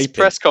raping. Did you see his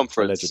press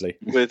conference allegedly?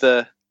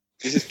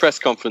 His press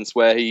conference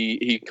where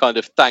he kind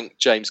of thanked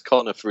James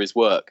Conner for his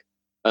work,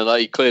 and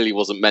he clearly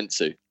wasn't meant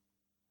to.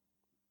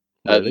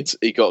 Really? And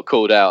he got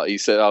called out. He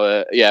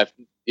said,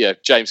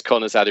 James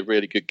Conner's had a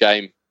really good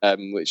game,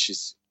 which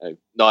is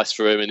nice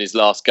for him in his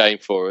last game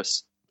for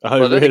us. Oh, I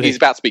don't think he's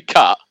about to be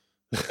cut.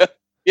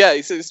 Yeah,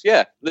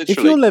 literally. If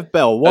you're Lev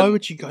Bell, why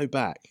would you go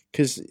back?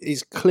 Because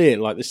it's clear,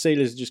 like the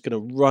Steelers are just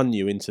going to run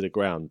you into the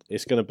ground.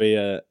 It's going to be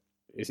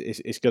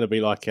it's going to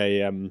be like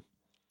a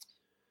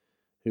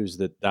who's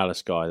the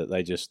Dallas guy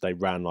that they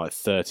ran like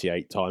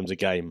 38 times a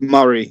game?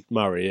 Murray,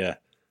 yeah.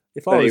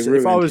 If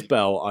I was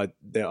Bell,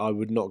 I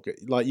would not go,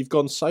 like you've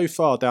gone so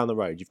far down the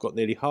road. You've got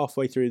nearly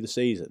halfway through the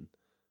season.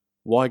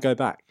 Why go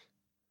back?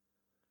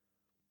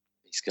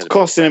 It's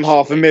costing him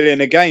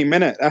 $500,000 a game,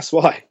 isn't it? That's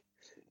why.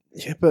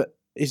 Yeah, but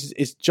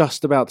is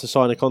just about to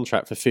sign a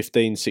contract for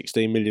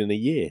 15-16 million a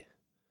year.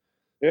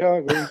 Yeah, I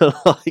agree.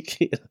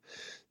 Like,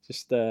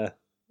 just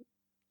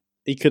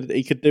he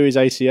could do his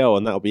ACL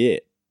and that'll be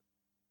it.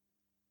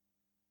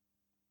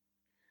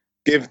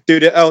 Do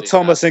the Earl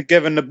Thomas and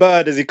give him the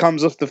bird as he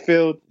comes off the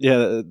field.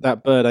 Yeah,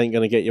 that bird ain't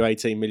going to get you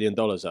 $18 million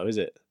though, is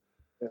it?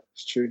 Yeah,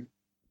 it's true.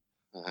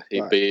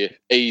 He'd be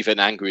even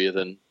angrier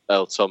than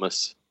Earl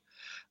Thomas.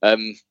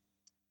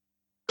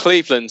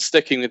 Cleveland,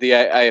 sticking with the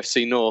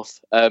AFC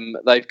North,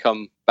 they've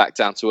come back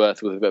down to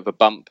earth with a bit of a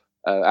bump,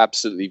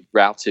 absolutely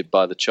routed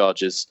by the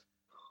Chargers.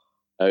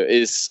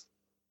 Is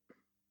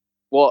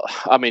there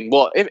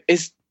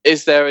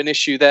an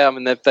issue there? I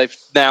mean, they've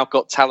now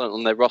got talent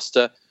on their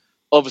roster.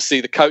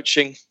 Obviously, the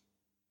coaching,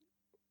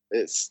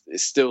 it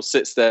still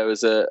sits there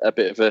as a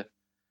bit of a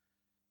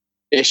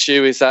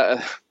issue. Is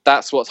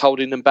that's what's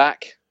holding them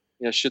back?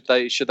 You know, should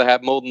they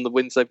have more than the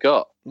wins they've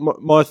got?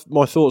 My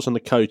thoughts on the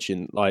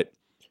coaching, like,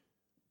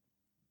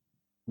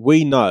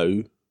 we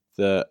know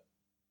that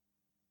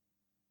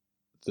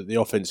the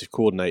offensive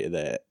coordinator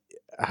there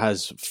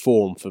has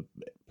form for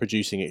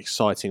producing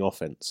exciting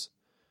offense.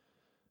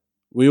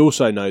 We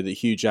also know that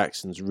Hugh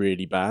Jackson's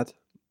really bad.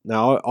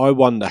 Now, I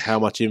wonder how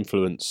much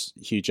influence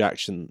Hugh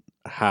Jackson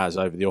has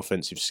over the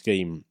offensive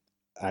scheme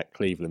at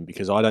Cleveland,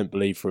 because I don't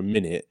believe for a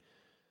minute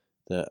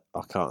that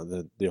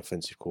the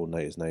offensive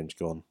coordinator's name's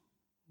gone.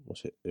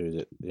 What's it? Who is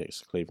it? The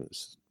ex-Cleveland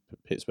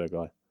Pittsburgh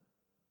guy.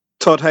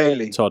 Todd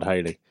Haley.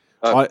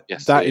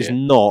 That is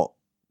not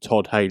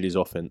Todd Haley's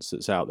offense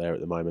that's out there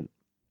at the moment.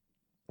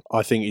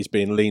 I think he's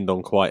being leaned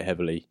on quite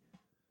heavily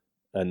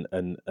and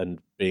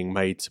being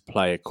made to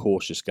play a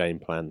cautious game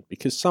plan,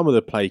 because some of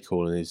the play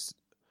calling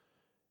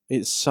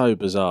it's so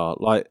bizarre.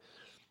 Like,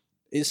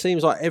 it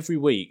seems like every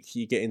week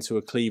you get into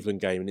a Cleveland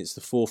game and it's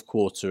the fourth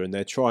quarter and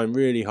they're trying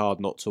really hard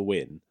not to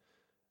win,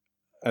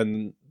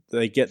 and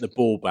they get the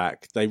ball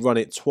back. They run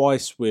it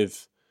twice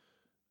with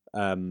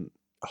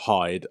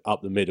Hyde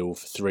up the middle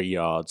for 3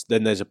 yards.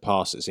 Then there's a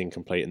pass that's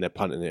incomplete and they're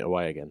punting it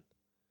away again.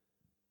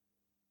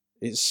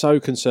 It's so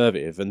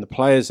conservative, and the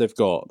players they've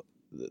got,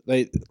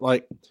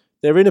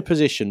 they're in a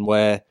position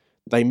where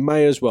they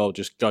may as well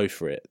just go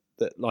for it.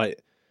 That,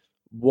 like,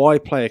 why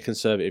play a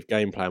conservative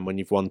game plan when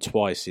you've won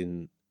twice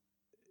in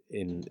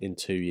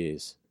 2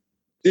 years?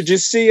 Did you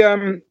see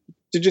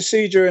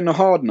during the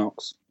Hard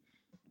Knocks,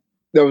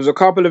 there was a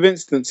couple of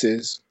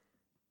instances,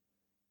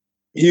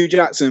 Hugh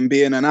Jackson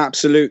being an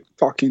absolute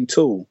fucking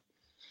tool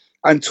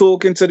and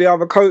talking to the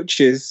other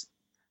coaches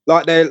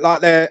like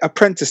they're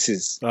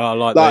apprentices.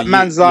 Oh,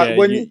 man's like,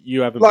 when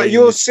you haven't, like,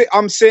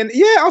 I'm saying,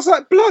 yeah, I was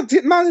like, blood,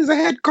 man is a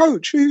head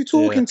coach. Who are you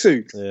talking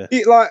to? Yeah.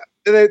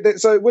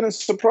 So it wouldn't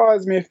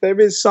surprise me if there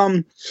is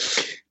some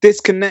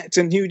disconnect,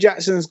 and Hugh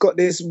Jackson's got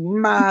this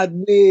mad,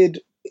 weird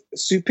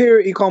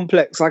superiority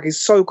complex. Like, he's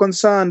so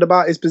concerned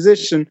about his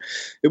position.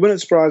 It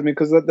wouldn't surprise me,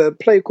 because the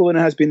play calling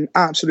has been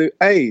absolute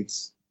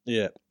AIDS.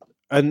 Yeah.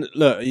 And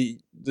look,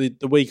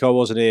 the week I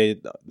wasn't here,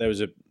 there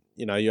was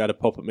you had a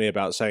pop at me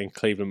about saying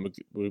Cleveland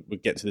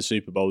would get to the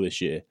Super Bowl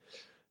this year.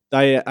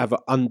 They have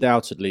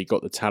undoubtedly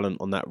got the talent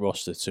on that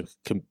roster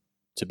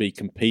to be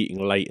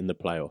competing late in the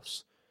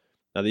playoffs.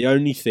 Now, the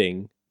only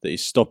thing that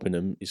is stopping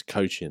them is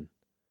coaching.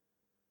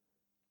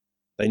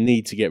 They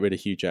need to get rid of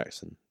Hugh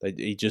Jackson.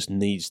 He just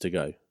needs to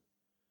go.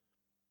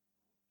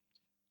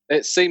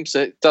 It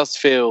does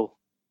feel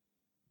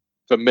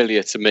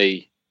familiar to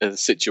me, the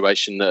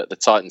situation that the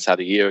Titans had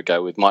a year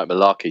ago with Mike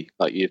Mularkey.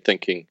 Like, you're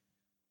thinking,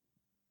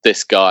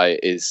 this guy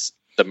is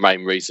the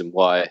main reason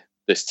why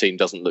this team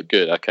doesn't look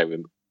good. Okay,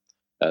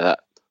 that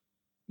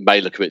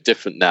may look a bit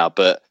different now,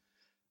 but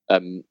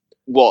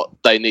what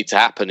they need to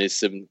happen is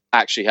to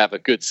actually have a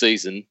good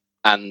season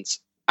and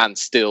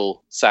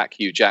still sack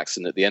Hugh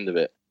Jackson at the end of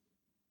it.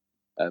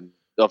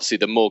 Obviously,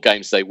 the more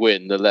games they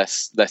win, the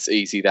less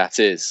easy that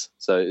is.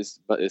 So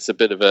it's a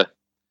bit of a,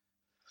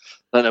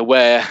 I don't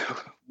know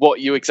what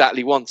you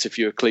exactly want if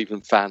you're a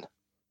Cleveland fan.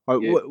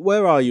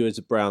 Where are you as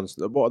a Browns?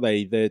 What are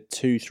they? They're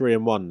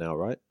 2-3-1 now,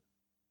 right?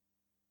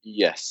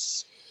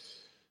 Yes.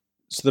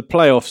 So the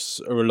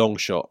playoffs are a long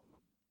shot.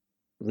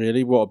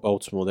 Really? What are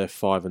Baltimore? They're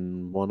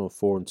 5-1 or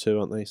 4-2,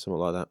 aren't they? Something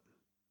like that.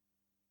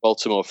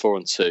 Baltimore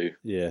 4-2.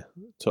 Yeah,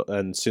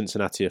 and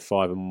Cincinnati are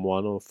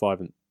 5-1 or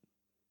 5.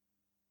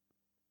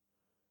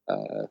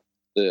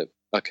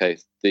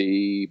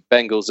 The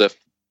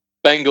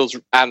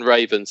Bengals and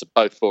Ravens are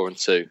both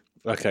 4-2.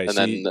 Okay,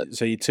 and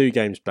so you're 2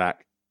 games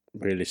back.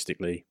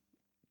 Realistically,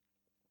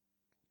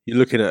 you're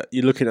looking at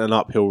an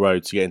uphill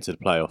road to get into the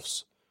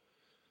playoffs.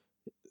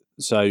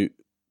 So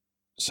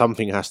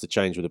something has to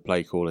change with the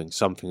play calling.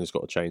 Something has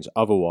got to change.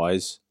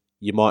 Otherwise,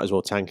 you might as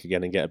well tank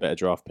again and get a better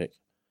draft pick.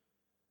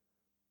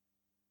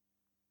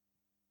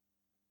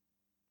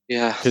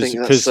 Yeah,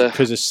 because a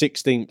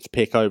 16th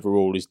pick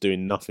overall is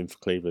doing nothing for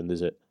Cleveland,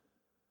 is it?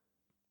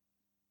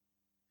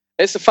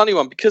 It's a funny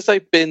one because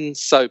they've been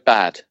so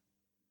bad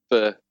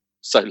for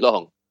so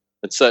long,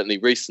 and certainly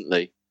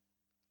recently.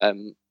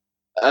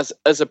 As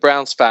a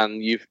Browns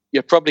fan,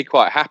 you're probably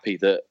quite happy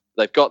that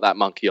they've got that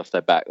monkey off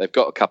their back. They've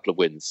got a couple of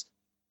wins.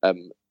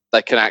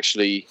 They can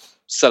actually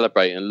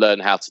celebrate and learn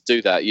how to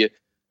do that.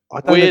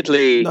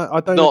 Weirdly,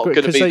 not going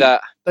to be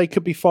that. They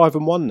could be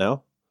 5-1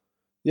 now.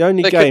 The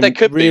only game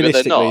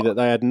realistically that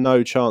they had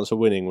no chance of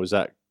winning was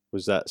that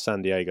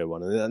San Diego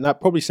one, and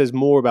that probably says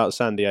more about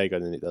San Diego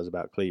than it does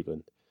about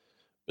Cleveland.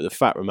 But the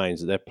fact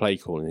remains that their play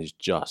calling is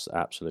just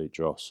absolute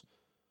dross.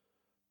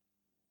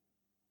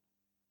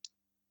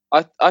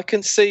 I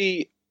can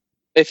see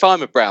if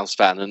I'm a Browns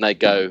fan and they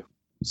go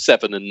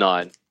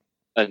 7-9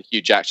 and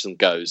Hugh Jackson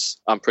goes,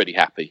 I'm pretty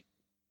happy.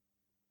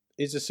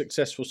 Is a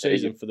successful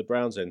season for the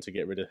Browns then to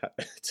get rid of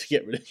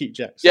Hugh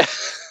Jackson? Yeah,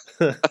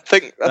 I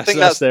think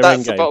that's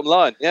the bottom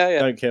line. Yeah.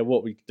 Don't care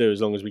what we do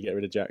as long as we get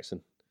rid of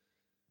Jackson.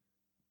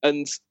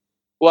 And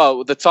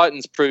well, the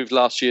Titans proved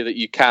last year that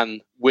you can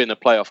win a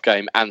playoff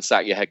game and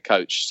sack your head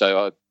coach.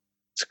 So I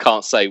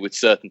can't say with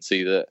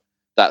certainty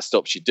that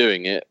stops you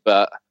doing it,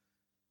 but.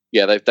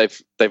 Yeah,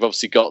 they've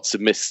obviously got to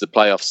miss the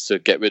playoffs to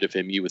get rid of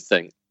him, you would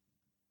think.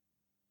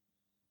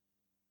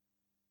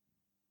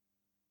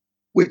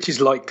 Which is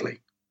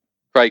likely.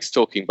 Craig's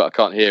talking, but I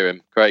can't hear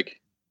him. Craig?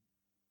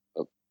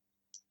 Oh.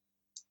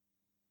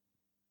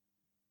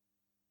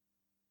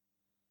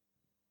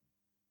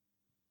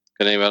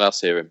 Can anyone else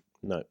hear him?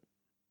 No.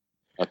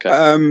 Okay.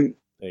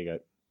 There you go.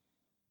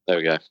 There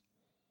we go.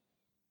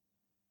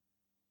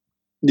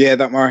 Yeah,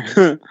 don't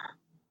worry.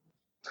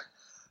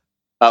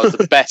 That was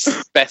the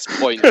best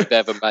point you've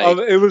ever made.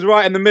 It was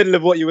right in the middle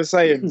of what you were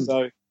saying.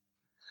 So,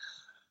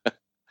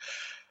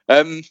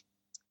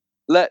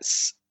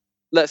 let's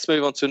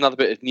move on to another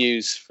bit of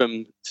news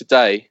from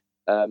today,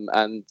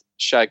 and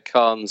Shad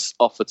Khan's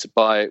offer to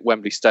buy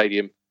Wembley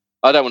Stadium.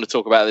 I don't want to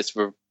talk about this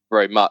for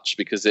very much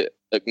because it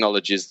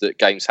acknowledges that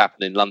games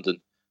happen in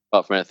London,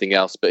 apart from anything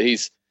else. But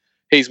he's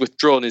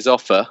withdrawn his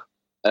offer.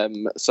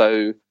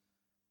 So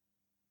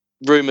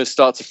rumours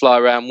start to fly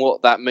around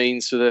what that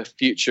means for the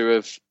future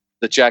of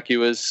the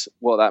Jaguars,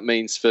 what that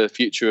means for the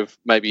future of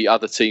maybe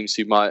other teams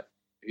who might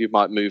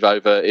move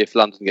over if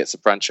London gets a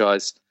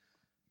franchise.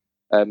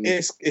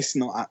 It's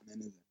not happening,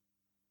 is it?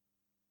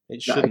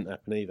 It shouldn't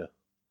happen either.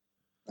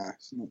 No,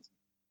 it's not.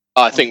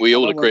 I think we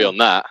all agree on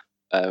that.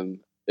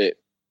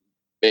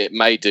 It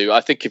may do.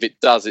 I think if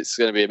it does, it's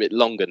going to be a bit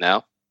longer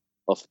now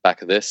off the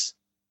back of this.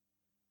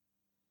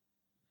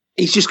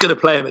 He's just going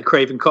to play him at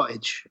Craven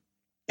Cottage.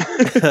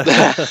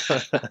 That's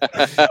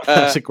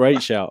a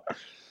great shout.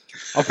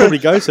 I'll probably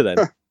go to them.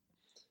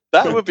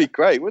 That would be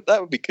great.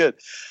 That would be good.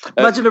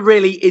 Imagine a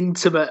really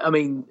intimate. I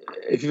mean,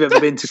 if you've ever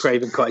been to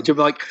Craven Cottage, you're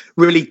like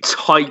really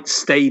tight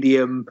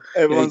stadium.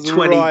 Everyone's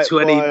 20, right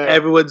 20. by it.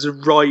 Everyone's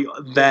right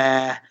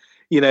there.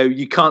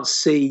 You can't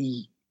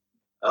see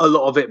a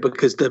lot of it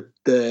because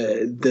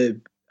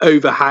the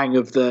overhang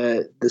of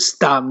the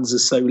stands are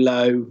so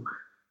low.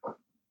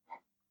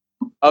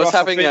 I was Russ,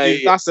 having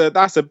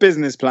that's a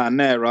business plan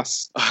there,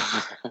 Russ.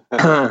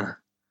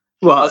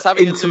 Well, I was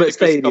having intimate a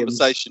stadiums.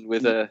 conversation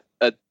with a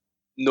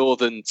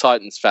Northern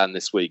Titans fan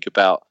this week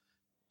about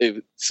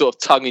it, sort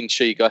of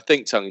tongue-in-cheek,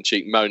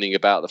 moaning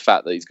about the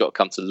fact that he's got to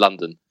come to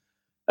London.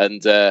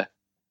 And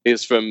he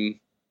was from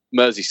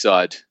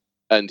Merseyside,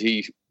 and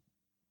he,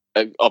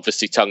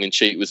 obviously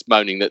tongue-in-cheek, was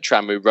moaning that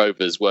Tranmere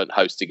Rovers weren't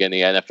hosting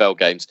any NFL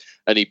games.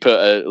 And he put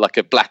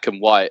a black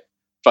and white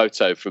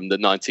photo from the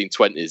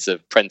 1920s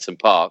of Prenton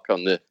Park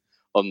on the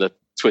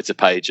Twitter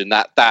page, and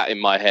that in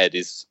my head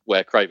is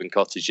where Craven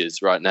Cottage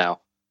is right now.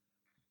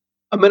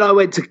 I mean, I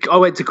went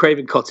to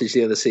Craven Cottage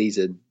the other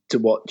season to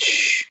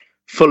watch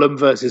Fulham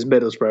versus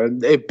Middlesbrough,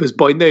 and it was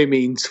by no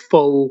means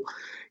full.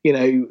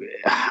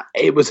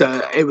 It was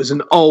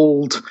an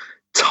old,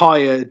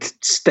 tired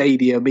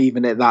stadium,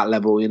 even at that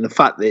level. And the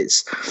fact that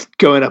it's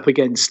going up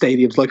against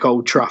stadiums like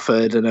Old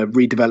Trafford and a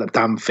redeveloped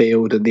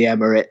Anfield and the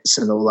Emirates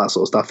and all that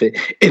sort of stuff,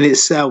 in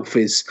itself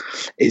is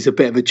a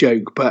bit of a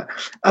joke. But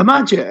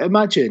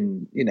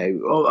imagine,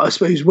 I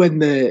suppose when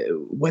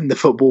the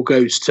football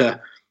goes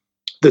to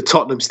the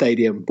Tottenham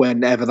Stadium,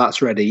 whenever that's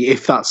ready,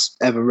 if that's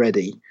ever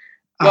ready.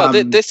 Well,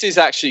 this is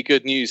actually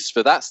good news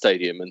for that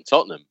stadium and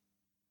Tottenham.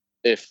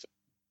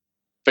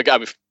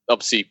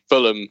 Obviously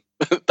Fulham,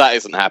 that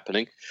isn't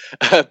happening.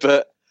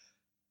 But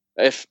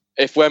if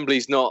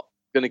Wembley's not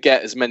going to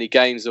get as many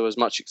games or as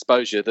much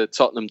exposure, the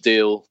Tottenham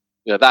deal,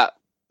 that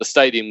the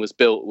stadium was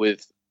built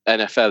with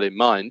NFL in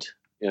mind,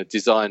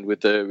 designed with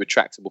the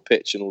retractable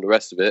pitch and all the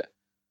rest of it.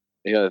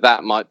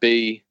 That might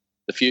be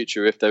the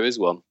future if there is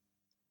one.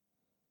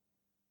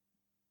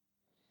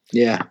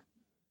 Yeah,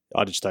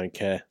 I just don't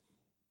care.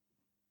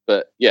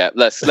 But yeah,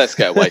 let's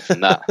get away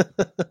from that.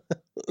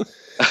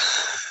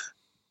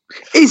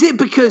 Is it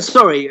because?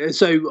 Sorry,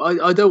 so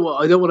I don't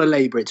want to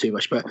labour it too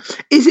much, but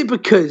is it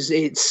because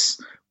it's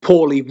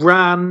poorly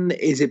ran?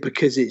 Is it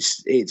because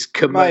it's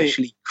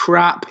commercially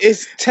crap?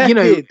 It's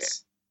tepid.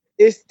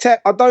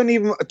 I don't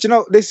even. Do you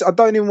know this? I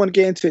don't even want to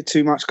get into it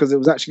too much because it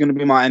was actually going to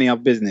be my any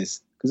other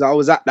business because I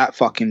was at that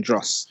fucking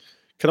dross.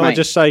 Can I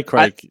just say,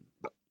 Craig?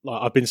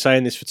 I've been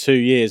saying this for 2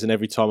 years, and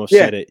every time I've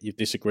said it, you've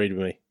disagreed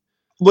with me.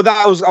 Well,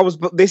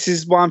 but this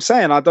is what I'm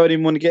saying. I don't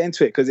even want to get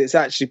into it because it's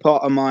actually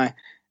part of my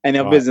any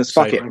other business.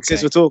 Fuck it.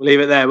 Since we're talking, leave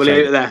it there. We'll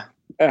leave it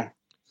there.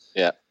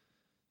 Yeah.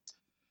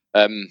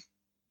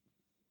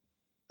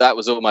 That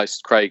was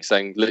almost Craig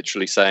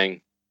literally saying,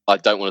 I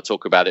don't want to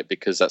talk about it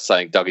because that's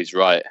saying Dougie's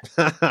right.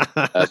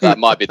 That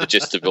might be the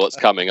gist of what's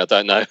coming. I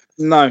don't know.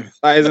 No,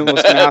 that isn't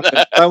what's going to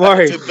happen. Don't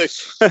worry.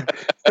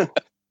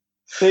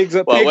 Pigs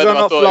are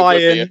not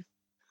flying.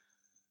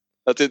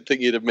 I didn't think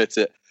you'd admit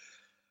it.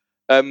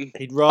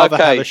 He'd rather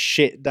have a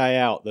shit day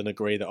out than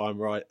agree that I'm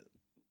right.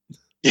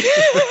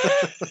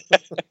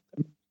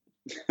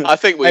 I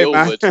think we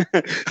all would.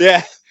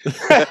 Yeah.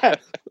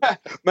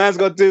 Man's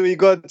got to do what you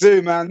got to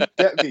do, man.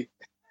 Get me.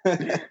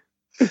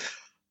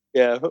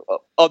 Yeah.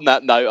 On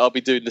that note, I'll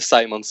be doing the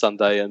same on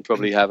Sunday and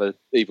probably have an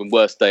even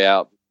worse day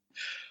out.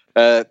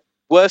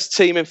 Worst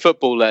team in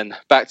football then.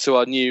 Back to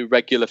our new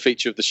regular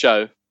feature of the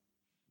show.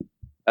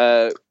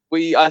 I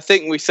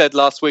think we said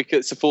last week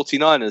it's the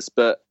 49ers,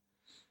 but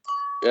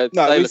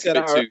no, we said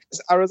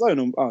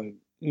Arizona. Oh.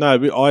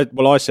 No,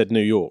 I said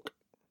New York.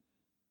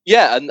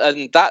 Yeah,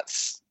 and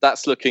that's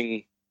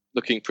looking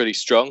pretty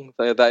strong.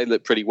 They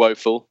look pretty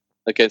woeful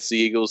against the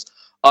Eagles.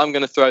 I'm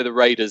going to throw the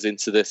Raiders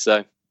into this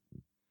though.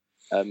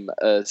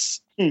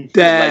 As their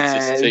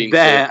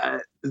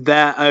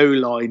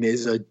O-line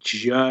is a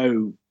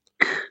joke,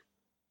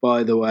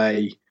 by the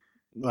way.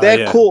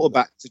 Their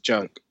quarterback's a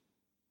joke.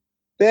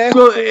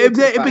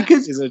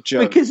 Because is a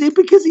joke. Because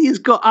he has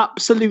got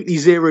absolutely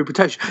zero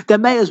protection. There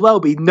may as well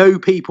be no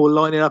people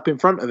lining up in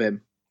front of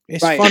him.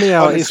 It's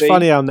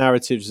funny how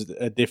narratives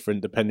are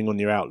different depending on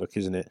your outlook,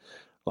 isn't it?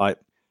 Like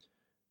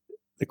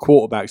the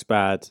quarterback's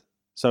bad.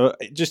 So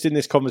just in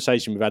this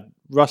conversation, we've had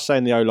Russ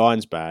saying the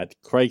O-line's bad,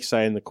 Craig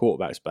saying the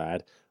quarterback's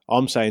bad,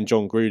 I'm saying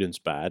John Gruden's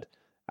bad.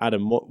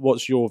 Adam,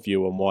 what's your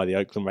view on why the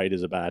Oakland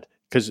Raiders are bad?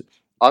 Because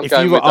I'm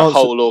going with the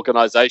whole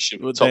organisation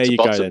from top to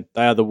bottom. Go, then.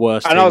 They are the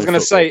worst. And I was going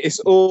to say it's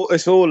all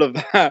of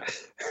that.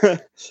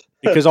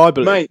 Because I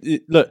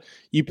believe, look,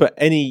 you put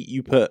any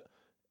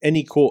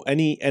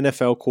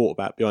NFL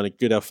quarterback behind a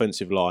good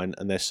offensive line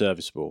and they're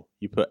serviceable.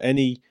 You put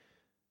any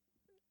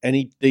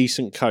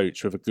decent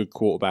coach with a good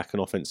quarterback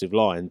and offensive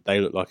line, they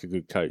look like a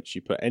good coach.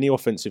 You put any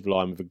offensive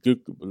line with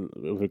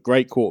a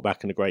great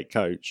quarterback and a great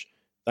coach,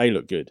 they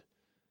look good.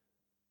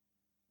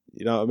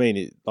 You know what I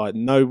mean?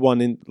 No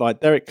one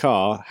Derek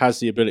Carr has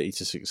the ability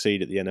to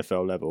succeed at the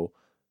NFL level,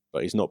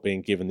 but he's not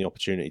being given the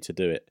opportunity to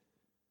do it.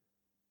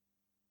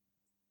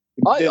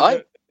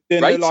 I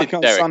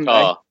rated Derek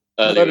Carr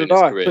earlier in his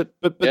career.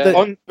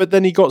 But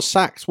then he got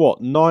sacked,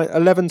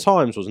 11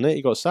 times, wasn't it?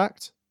 He got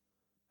sacked?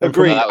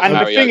 Agreed. And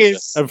the thing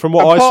is... And from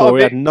what I saw,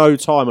 he had no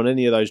time on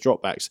any of those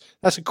dropbacks.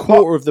 That's a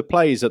quarter of the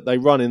plays that they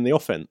run in the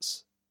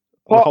offense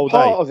the whole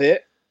day.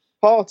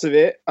 Part of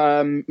it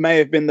may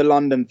have been the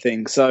London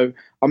thing. So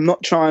I'm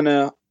not trying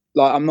to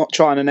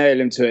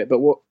nail him to it. But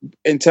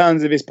in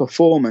terms of his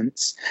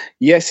performance,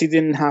 yes, he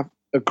didn't have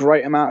a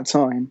great amount of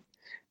time,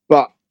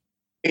 but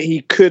he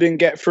couldn't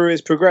get through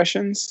his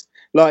progressions.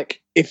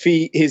 Like it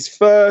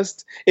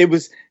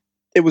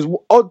was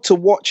odd to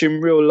watch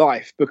in real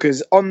life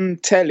because on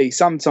telly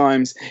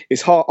sometimes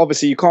it's hard.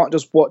 Obviously, you can't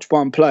just watch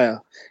one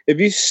player. If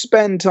you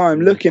spend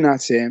time looking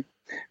at him,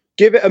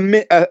 give it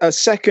a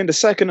second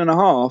and a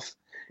half,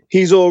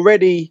 he's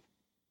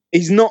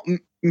not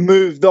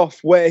moved off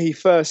where he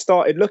first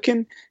started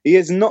looking. He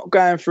is not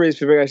going through his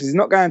progression. He's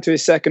not going to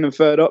his second and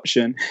third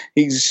option.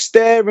 He's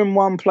staring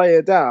one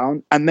player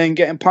down and then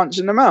getting punched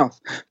in the mouth.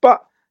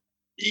 But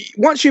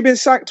once you've been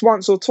sacked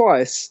once or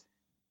twice,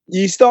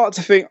 you start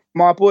to think,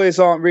 my boys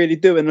aren't really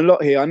doing a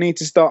lot here. I need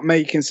to start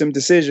making some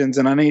decisions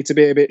and I need to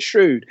be a bit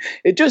shrewd.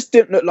 It just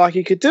didn't look like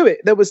he could do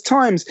it. There was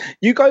times,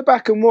 you go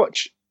back and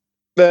watch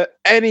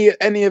any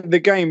of the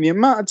game, the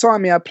amount of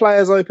time he had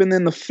players open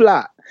in the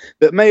flat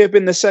that may have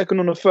been the second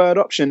or the third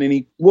option and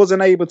he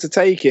wasn't able to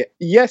take it.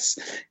 Yes,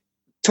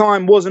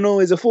 time wasn't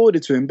always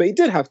afforded to him, but he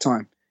did have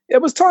time. There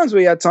was times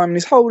where he had time and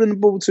he's holding the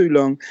ball too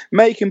long,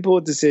 making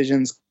poor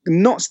decisions,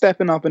 not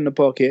stepping up in the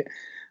pocket.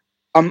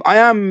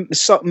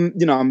 This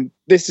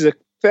is a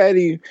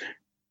fairly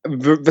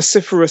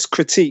vociferous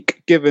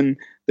critique given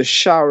the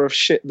shower of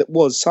shit that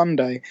was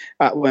Sunday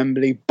at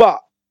Wembley.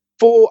 But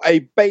for a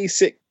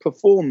basic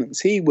performance,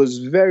 he was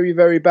very,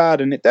 very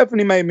bad. And it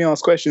definitely made me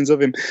ask questions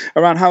of him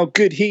around how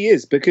good he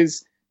is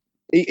because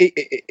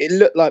it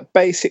looked like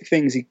basic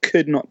things he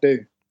could not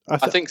do. I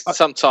think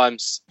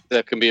sometimes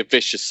there can be a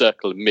vicious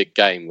circle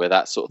mid-game where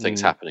that sort of thing's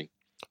happening.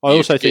 I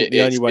also think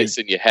the only way it's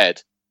in your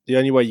head. The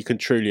only way you can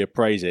truly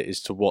appraise it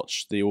is to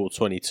watch the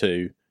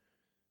All-22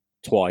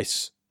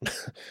 twice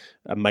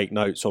and make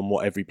notes on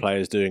what every player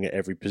is doing at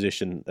every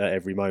position at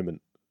every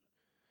moment.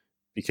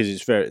 because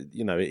it's very,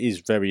 it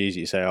is very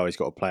easy to say, oh, he's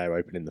got a player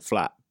open in the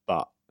flat,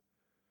 but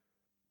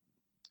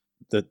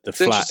the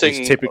flat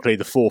is typically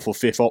the fourth or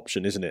fifth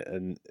option, isn't it?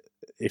 And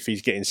if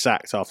he's getting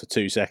sacked after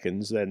 2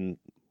 seconds, then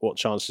what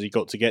chance has he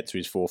got to get to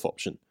his fourth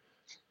option?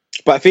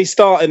 But if he's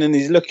starting and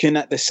he's looking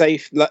at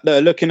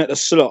looking at the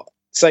slot,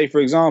 say for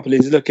example,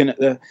 he's looking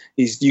at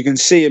you can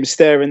see him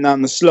staring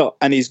down the slot,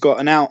 and he's got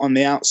an out on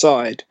the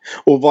outside,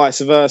 or vice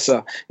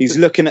versa. He's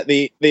looking at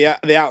the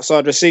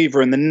outside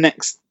receiver, and the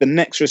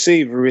next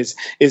receiver is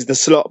the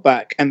slot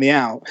back and the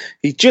out.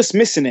 He's just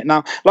missing it.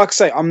 Now, like I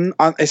say,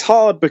 it's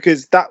hard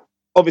because that.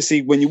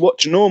 Obviously, when you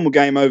watch a normal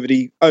game over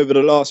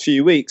the last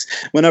few weeks,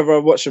 whenever I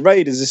watch the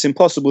Raiders, it's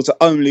impossible to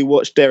only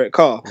watch Derek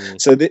Carr.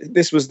 So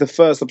this was the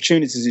first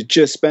opportunity to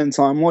just spend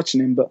time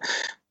watching him. But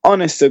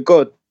honest to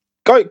God,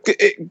 go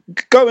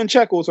and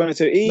check all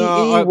 22.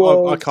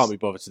 I can't be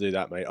bothered to do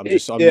that, mate. I'm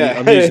using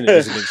it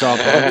as an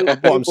example.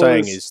 What I'm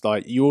saying is,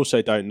 like, you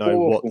also don't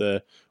know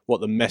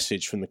what the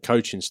message from the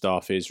coaching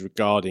staff is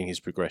regarding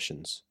his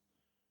progressions.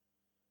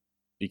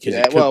 Because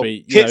it could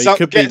be, get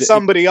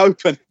somebody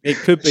open. It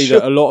could be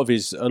that a lot of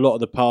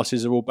the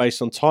passes are all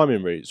based on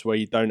timing routes where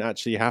you don't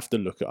actually have to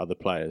look at other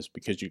players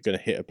because you're going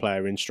to hit a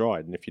player in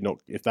stride. And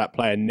if that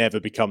player never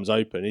becomes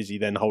open, is he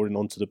then holding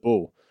on to the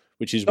ball?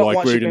 Which is why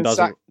Gruden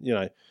doesn't,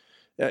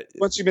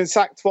 Once you've been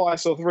sacked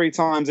twice or 3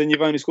 times and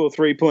you've only scored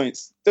 3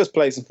 points, just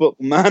play some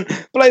football, man.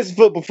 Play some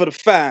football for the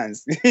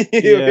fans.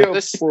 You're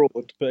a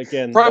fraud. But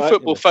again, Pro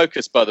Football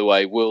Focus, by the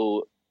way,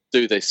 will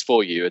do this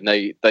for you, and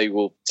they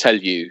will tell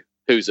you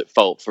who's at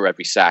fault for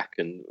every sack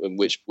and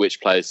which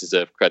players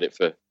deserve credit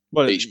for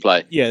each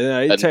play. Yeah,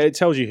 it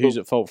tells you who's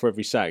at fault for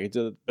every sack.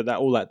 But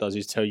all that does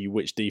is tell you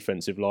which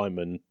defensive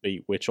lineman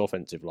beat which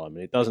offensive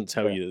lineman. It doesn't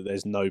tell you that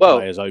there's no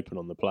players open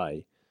on the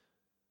play.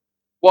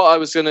 What I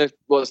was going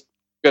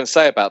to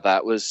say about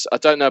that was, I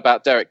don't know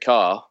about Derek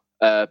Carr,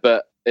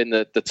 but in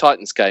the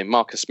Titans game,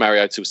 Marcus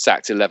Mariota was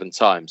sacked 11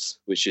 times,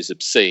 which is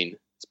obscene,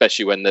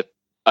 especially when they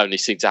only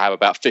seem to have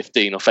about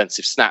 15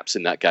 offensive snaps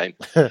in that game.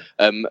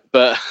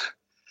 But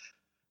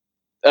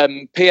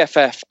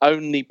PFF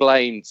only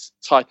blamed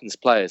Titans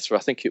players for, I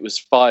think it was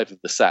 5 of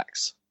the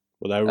sacks.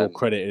 Well, they were all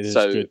credited as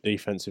good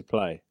defensive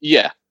play.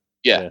 Yeah.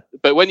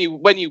 But when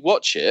you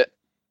watch it,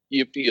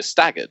 you're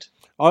staggered.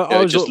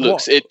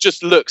 It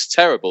just looks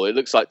terrible. It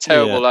looks like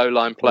terrible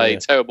O-line play,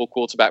 terrible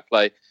quarterback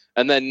play,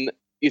 and then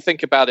you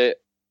think about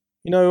it.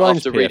 You know who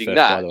owns after PFF, reading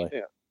that. By the way?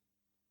 Yeah.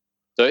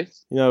 Sorry.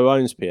 You know who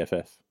owns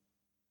PFF?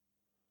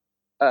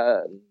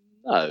 No.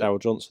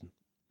 Daryl Johnson.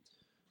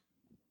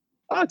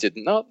 I did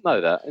not know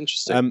that.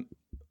 Interesting.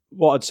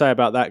 What I'd say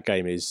about that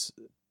game is,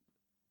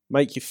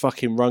 make your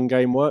fucking run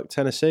game work,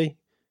 Tennessee.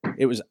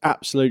 It was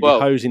absolutely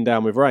hosing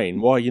down with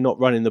rain. Why are you not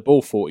running the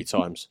ball 40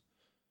 times?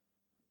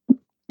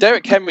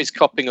 Derrick Henry's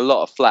copping a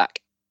lot of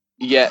flack,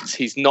 yet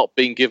he's not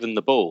being given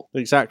the ball.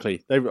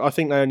 Exactly. I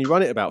think they only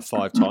run it about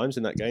 5 times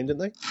in that game,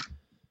 didn't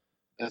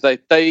they?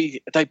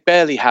 They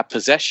barely had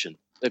possession.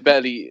 They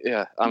barely.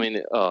 Yeah. I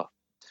mean, I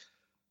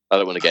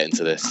don't want to get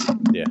into this.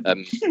 Yeah.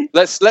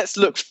 Let's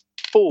look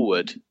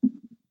forward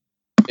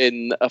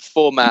in a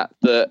format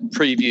that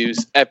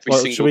previews every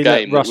single should we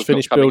game. Let Russ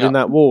finish building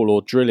that wall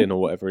or drilling or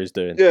whatever he's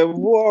doing? Yeah.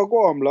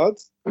 Go on,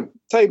 lads.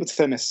 Table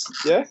tennis.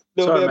 Yeah.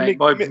 Sorry,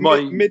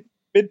 mate.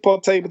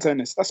 Mid-pod table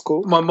tennis. That's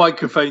cool. My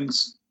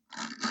microphone's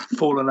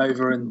fallen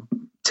over and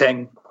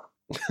ting.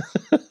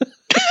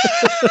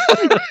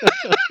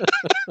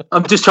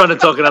 I'm just trying to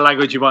talk in a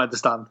language you might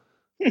understand.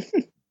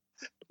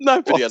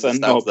 Nobody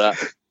understands that.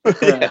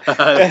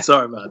 Yeah.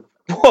 Sorry, man.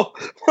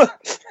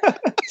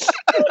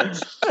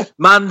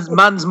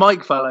 Man's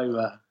mic fell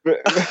over.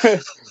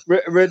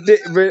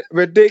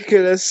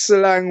 Ridiculous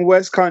slang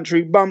West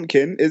Country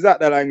bumpkin. Is that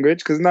the language?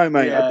 Because no,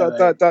 mate.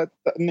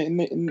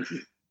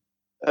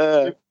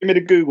 Give me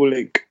the Google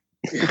link.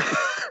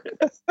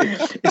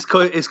 It's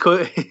called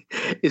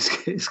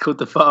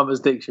the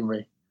Farmer's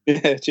Dictionary.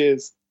 Yeah,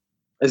 cheers.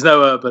 There's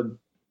no urban.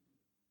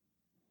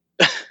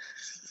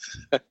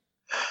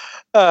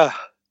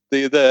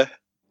 The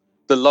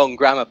Long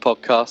Grammar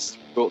podcast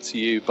brought to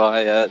you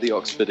by the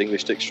Oxford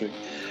English Dictionary.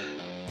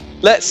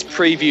 Let's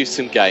preview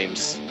some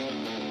games.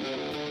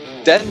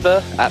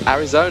 Denver at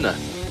Arizona.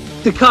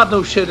 The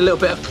Cardinals showed a little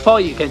bit of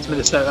fight against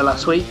Minnesota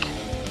last week.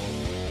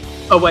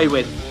 Away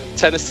win.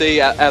 Tennessee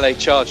at LA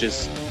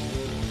Chargers.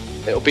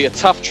 It'll be a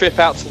tough trip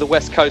out to the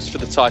West Coast for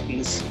the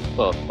Titans.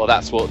 Well,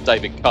 that's what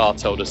David Carr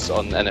told us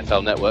on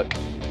NFL Network.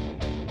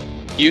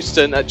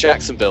 Houston at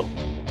Jacksonville.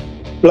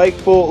 Blake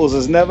Bortles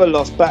has never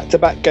lost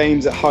back-to-back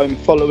games at home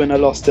following a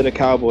loss to the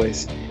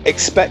Cowboys.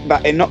 Expect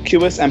that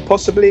innocuous and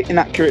possibly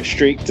inaccurate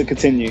streak to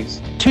continue.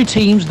 2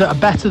 teams that are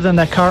better than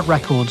their current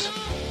records.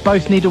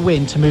 Both need a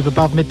win to move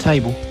above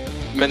mid-table.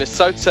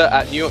 Minnesota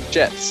at New York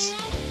Jets.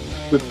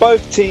 With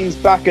both teams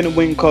back in the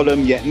win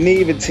column, yet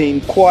neither team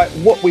quite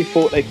what we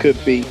thought they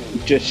could be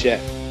just yet.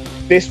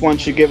 This one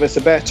should give us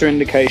a better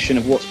indication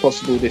of what's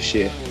possible this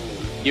year.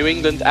 New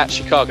England at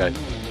Chicago.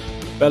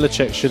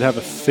 Belichick should have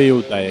a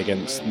field day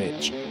against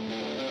Mitch.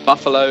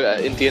 Buffalo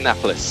at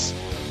Indianapolis.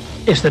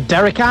 It's the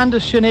Derek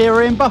Anderson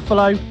era in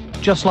Buffalo,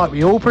 just like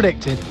we all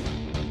predicted.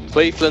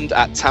 Cleveland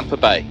at Tampa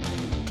Bay.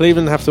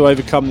 Cleveland have to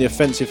overcome the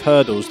offensive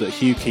hurdles that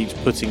Hugh keeps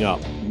putting up.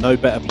 No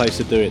better place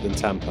to do it than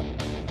Tampa.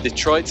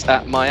 Detroit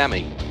at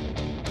Miami.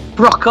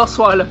 Brock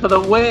Osweiler for the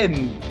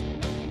win.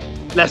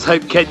 Let's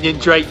hope Kenyon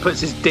Drake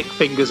puts his dick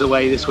fingers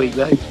away this week,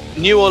 though.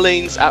 New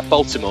Orleans at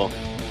Baltimore.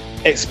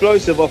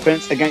 Explosive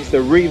offense against a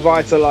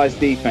revitalised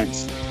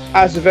defense.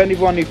 As with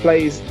anyone who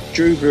plays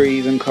Drew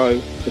Brees and co,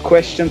 the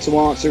question to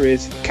answer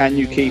is, can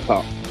you keep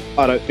up?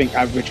 I don't think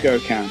average Joe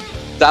can.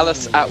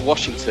 Dallas at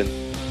Washington.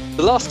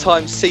 The last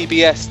time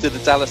CBS did the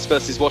Dallas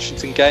versus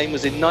Washington game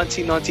was in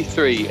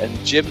 1993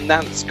 and Jim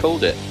Nantz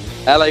called it.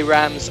 LA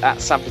Rams at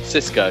San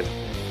Francisco.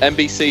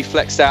 NBC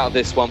flexed out of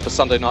this one for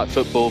Sunday Night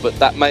Football, but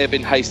that may have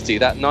been hasty.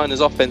 That Niners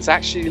offense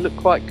actually looked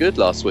quite good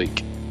last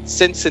week.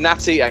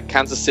 Cincinnati at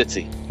Kansas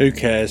City. Who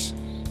cares?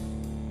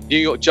 New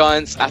York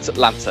Giants at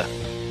Atlanta.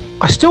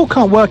 I still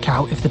can't work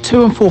out if the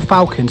 2-4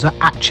 Falcons are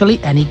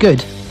actually any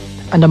good,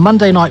 and a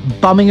Monday night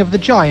bumming of the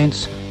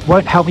Giants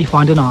won't help me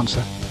find an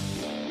answer.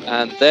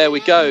 And there we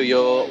go,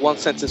 your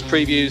one-sentence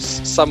previews,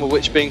 some of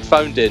which being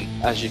phoned in,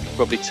 as you can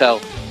probably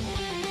tell.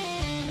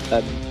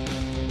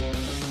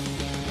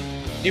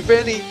 You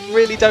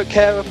really don't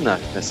care? No,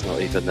 let's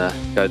not even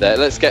go there.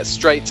 Let's get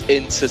straight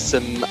into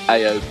some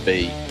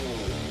AOB.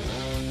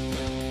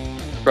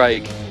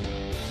 Craig,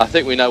 I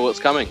think we know what's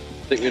coming.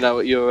 I think we know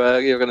what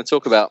you're going to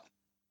talk about.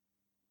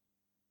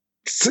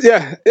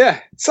 Yeah.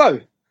 So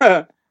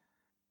I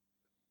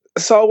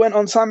went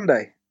on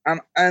Sunday,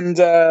 and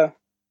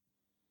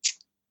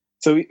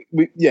so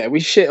we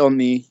shit on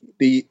the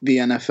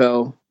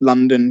NFL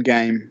London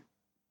game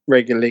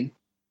regularly.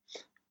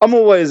 I'm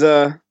always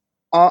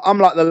I'm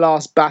like the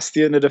last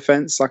bastion of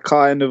defence. I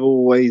kind of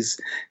always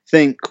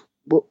think,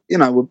 well,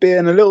 we're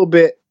being a little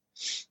bit,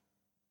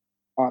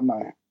 I don't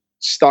know,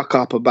 stuck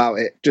up about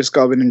it. Just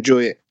go and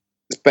enjoy it.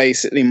 It's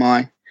basically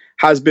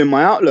has been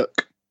my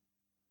outlook.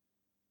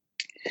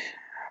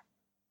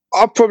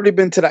 I've probably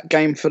been to that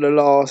game for the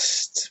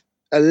last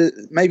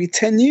maybe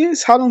 10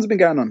 years. How long's it been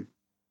going on?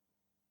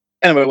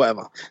 Anyway,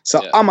 whatever.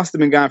 So yeah. I must have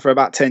been going for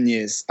about 10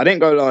 years. I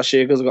didn't go last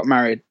year because I got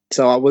married.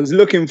 So I was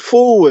looking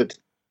forward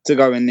to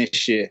going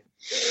this year.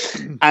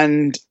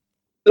 And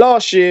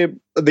the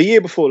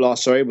year before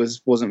last,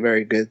 wasn't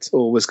very good,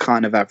 or was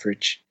kind of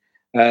average.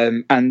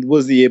 And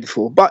was the year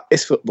before. But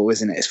it's football,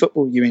 isn't it? It's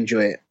football, you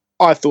enjoy it.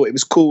 I thought it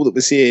was cool that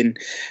we're seeing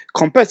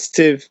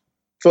competitive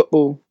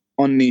football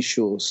on these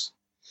shores.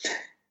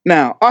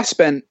 Now, I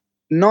spent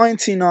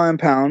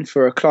 £99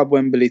 for a Club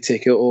Wembley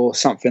ticket or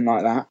something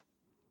like that.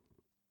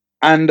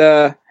 And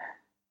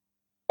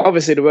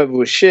obviously the weather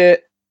was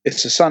shit.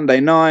 It's a Sunday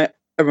night.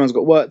 Everyone's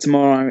got work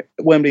tomorrow.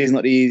 Wembley is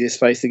not the easiest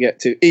place to get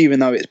to, even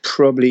though it's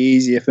probably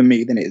easier for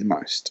me than it is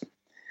most.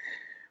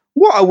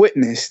 What I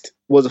witnessed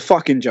was a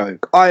fucking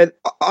joke.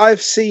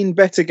 I've seen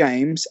better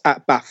games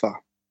at BAFA.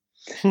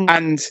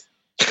 And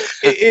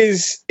it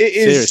is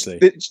seriously.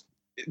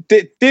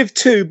 Div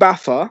 2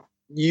 BAFA,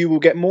 you will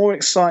get more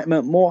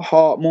excitement, more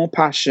heart, more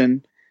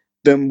passion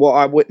than what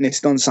I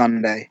witnessed on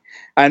Sunday.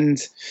 And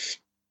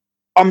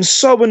I'm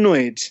so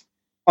annoyed.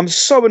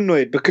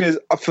 Because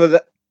for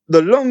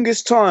the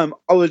longest time,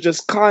 I was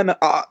just kind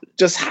of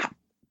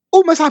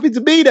almost happy to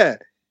be there,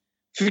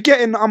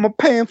 forgetting that I'm a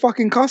paying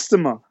fucking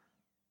customer.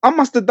 I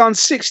must have done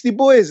 60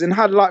 boys and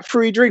had like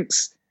 3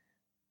 drinks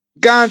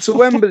going to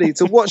Wembley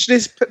to watch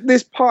this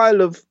pile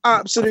of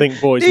absolute. I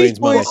think boys means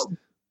money.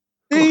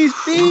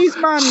 These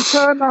man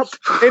turn up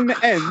in the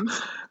end.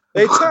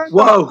 They turned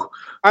up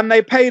and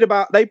they played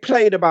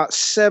about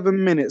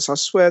 7 minutes. I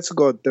swear to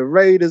God, the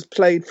Raiders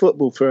played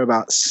football for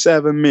about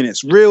 7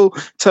 minutes, real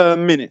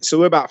term minutes. So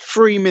we're about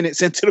 3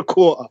 minutes into the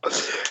quarter,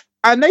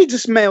 and they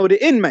just mailed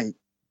it in, mate.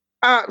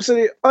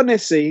 Absolutely,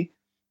 honestly,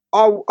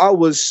 I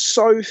was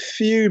so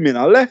fuming.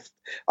 I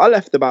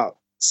left about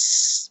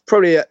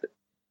probably at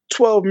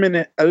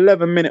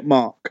 11-minute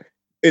mark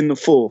in the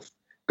fourth.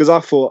 Because I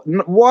thought,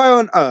 why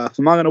on earth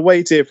am I going to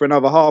wait here for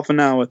another half an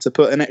hour to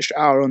put an extra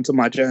hour onto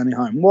my journey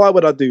home? Why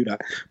would I do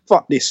that?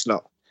 Fuck this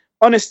lot.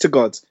 Honest to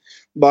God.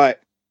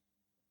 Like,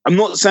 I'm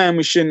not saying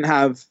we shouldn't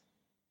have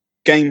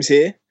games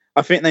here.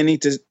 I think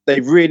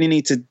they really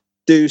need to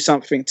do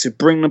something to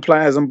bring the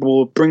players on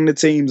board, bring the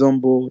teams on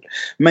board,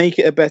 make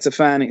it a better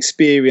fan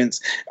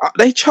experience.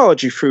 They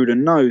charge you through the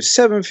nose,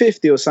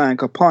 $7.50 or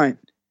something a pint.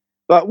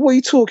 Like, what are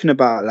you talking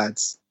about,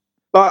 lads?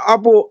 Like,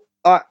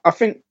 I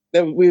think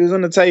we was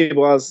on the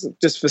table. I was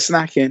just for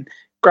snacking.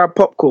 Grab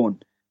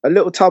popcorn. A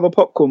little tub of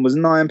popcorn was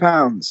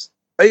 £9.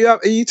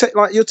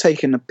 You're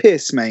taking a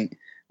piss, mate.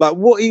 Like,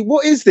 what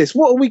is this?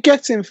 What are we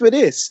getting for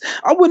this?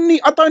 I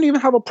don't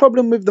even have a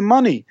problem with the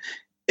money.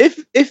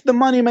 If the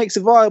money makes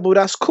it viable,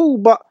 that's cool.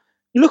 But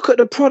look at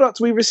the product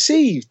we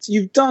received.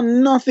 You've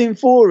done nothing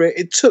for it.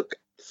 It took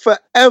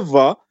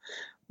forever.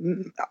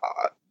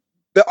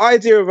 The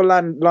idea of a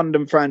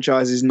London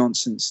franchise is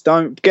nonsense.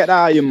 Don't get that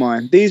out of your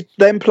mind.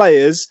 Them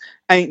players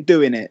ain't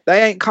doing it.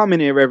 They ain't coming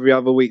here every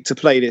other week to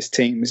play this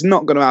team. It's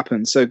not going to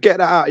happen. So get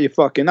that out of your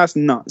fucking. That's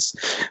nuts.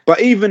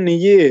 But even the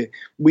year,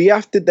 we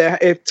have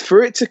to.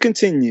 For it to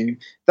continue,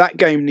 that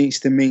game needs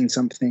to mean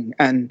something.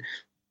 And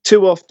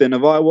too often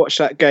have I watched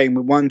that game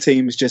where one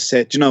team has just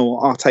said, "Do you know what,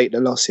 I'll take the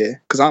loss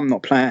here because I'm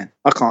not playing.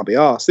 I can't be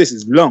arsed. This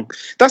is long."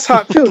 That's how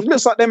it feels. It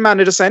looks like their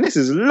manager saying, "This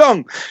is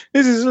long.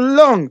 This is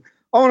long.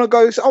 I want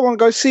to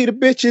go see the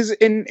bitches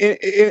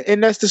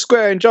in Leicester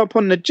Square and jump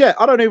on the jet.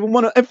 I don't even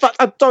want to. In fact,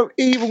 I don't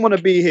even want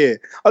to be here.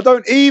 I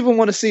don't even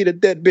want to see the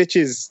dead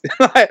bitches."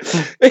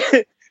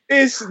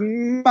 It's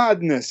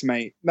madness,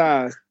 mate.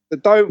 Nah.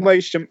 Don't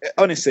waste them.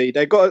 Honestly,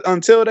 they got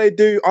until they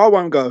do. I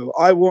won't go.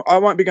 I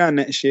won't be going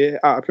next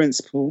year out of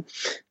principle.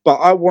 But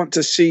I want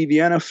to see the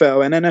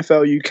NFL and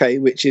NFL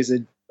UK, which is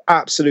an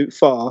absolute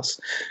farce,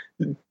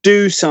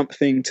 do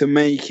something to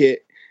make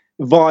it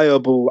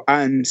viable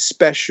and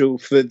special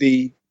for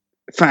the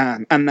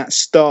fan, and that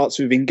starts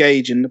with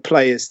engaging the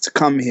players to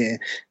come here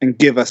and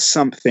give us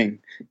something.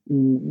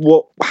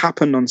 What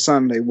happened on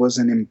Sunday was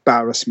an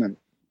embarrassment.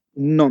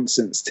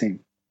 Nonsense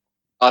team.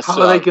 How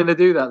are they going to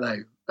do that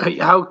though?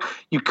 How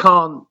you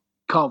can't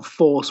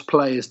force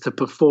players to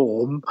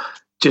perform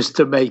just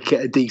to make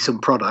it a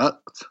decent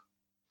product.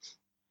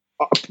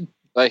 I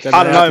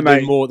don't know,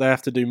 mate. They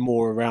have to do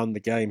more around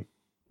the game.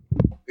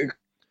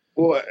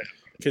 What?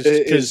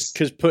 Because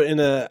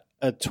putting a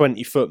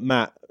 20-foot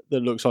mat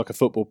that looks like a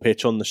football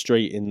pitch on the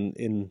street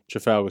in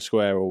Trafalgar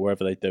Square or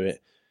wherever they do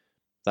it,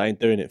 they ain't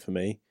doing it for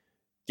me.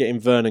 Getting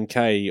Vernon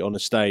Kay on a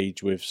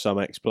stage with some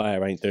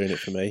ex-player ain't doing it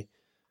for me.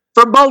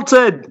 From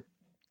Bolton.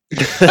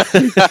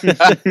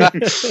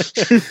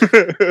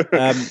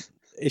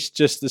 It's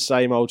just the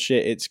same old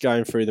shit. It's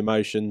going through the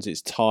motions.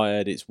 It's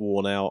tired. It's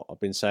worn out. I've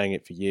been saying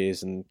it for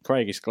years. And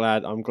Craig is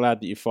glad. I'm glad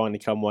that you finally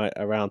come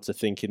around to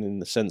thinking in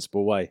the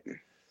sensible way.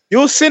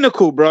 You're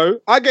cynical, bro.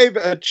 I gave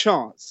it a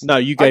chance. No,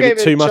 you gave it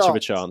too much of a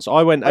chance.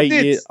 I went 8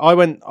 years. I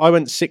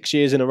went 6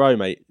 years in a row,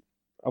 mate.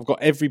 I've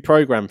got every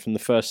program from the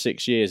first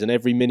 6 years and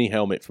every mini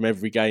helmet from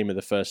every game of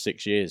the first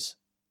 6 years.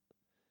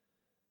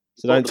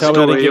 So don't tell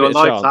me I didn't give it a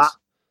chance. That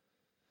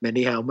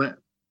mini helmet.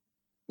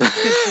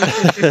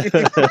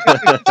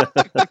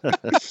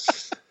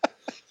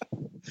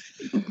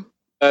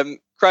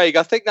 Craig,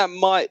 I think that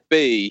might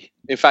be.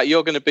 In fact,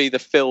 you're going to be the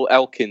Phil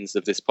Elkins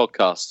of this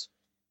podcast,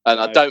 and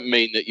I don't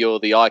mean that you're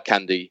the eye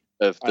candy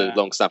of the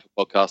Long Snapper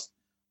podcast.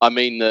 I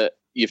mean that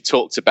you've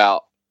talked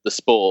about the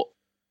sport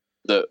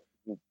that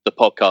the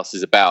podcast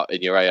is about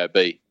in your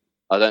AOB.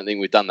 I don't think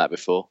we've done that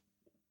before.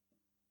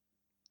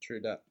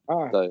 True that.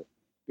 So,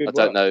 I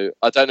don't know.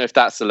 I don't know if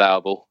that's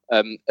allowable.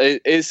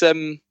 Is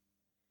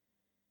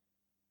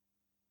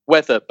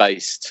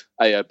weather-based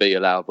AOB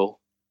allowable?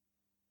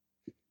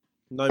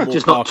 No more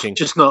parking.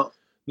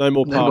 No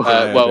more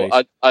parking. Well,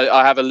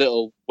 I have a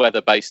little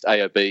weather-based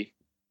AOB.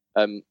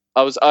 I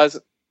was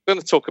going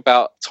to talk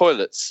about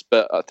toilets,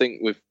 but I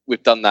think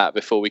we've done that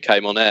before we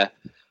came on air.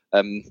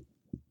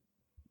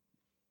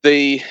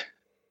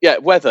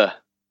 Weather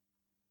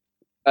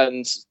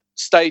and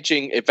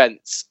staging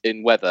events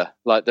in weather.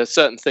 Like there's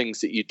certain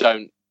things that you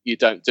don't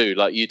do.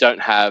 Like you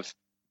don't have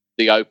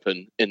the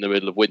Open in the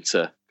middle of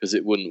winter because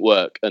it wouldn't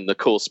work and the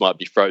course might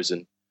be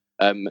frozen.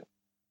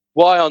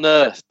 Why on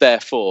earth,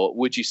 therefore,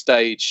 would you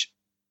stage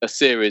a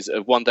series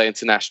of one-day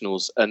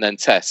internationals and then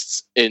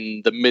tests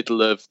in the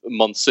middle of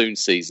monsoon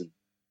season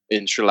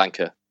in Sri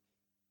Lanka?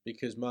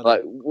 Because money.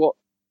 Like what?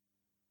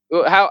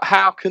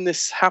 How can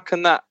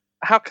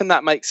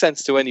that make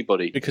sense to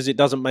anybody? Because it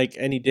doesn't make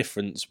any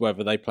difference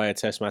whether they play a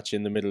test match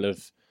in the middle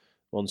of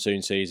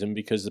monsoon season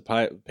because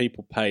the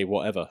people pay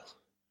whatever.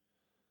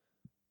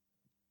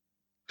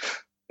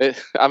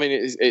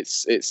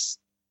 It's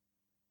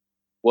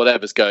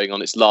whatever's going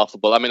on. It's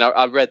laughable. I mean,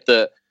 I read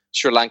that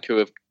Sri Lanka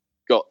have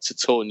got to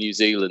tour New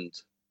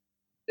Zealand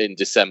in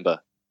December,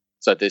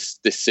 so this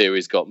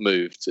series got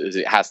moved as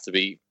it has to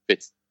be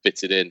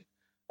fitted in.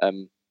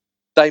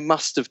 They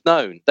must have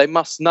known. They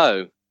must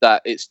know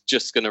that it's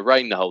just going to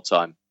rain the whole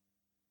time.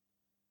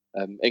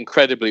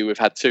 Incredibly, we've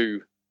had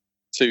two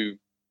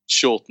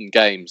shortened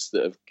games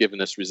that have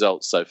given us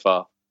results so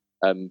far,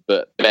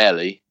 but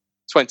barely.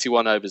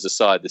 21 overs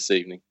aside this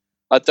evening.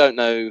 I don't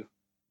know.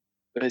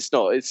 It's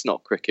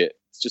not cricket.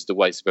 It's just a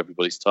waste of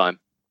everybody's time.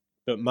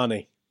 But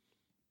money.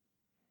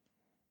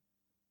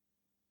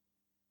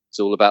 It's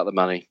all about the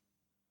money.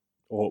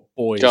 Or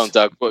boys. Go on,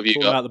 Doug. What have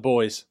you got? About the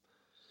boys.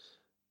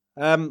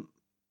 I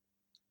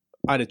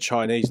had a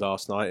Chinese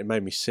last night. It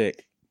made me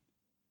sick.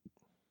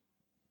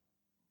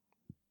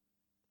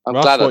 I'm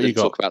glad I didn't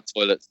talk about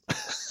toilets.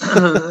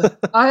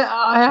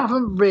 I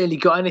haven't really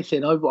got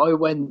anything. I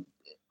went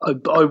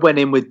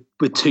in with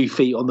 2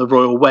 feet on the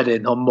royal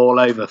wedding on Mall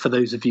Over. For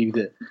those of you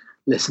that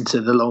listen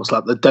to the Long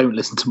Slap that don't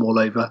listen to Mall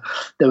Over,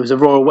 there was a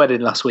royal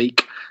wedding last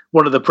week.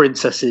 One of the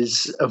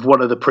princesses of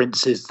one of the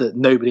princes that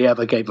nobody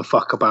ever gave a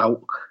fuck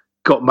about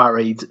got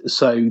married,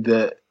 so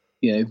that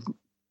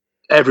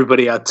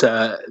everybody had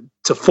to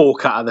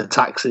fork out of the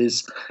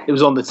taxes. It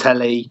was on the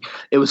telly.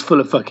 It was full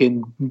of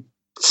fucking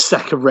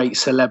second-rate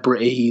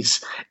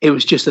celebrities. It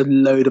was just a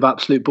load of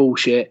absolute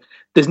bullshit.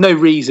 There's no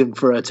reason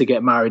for her to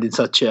get married in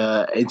such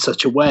a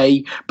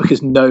way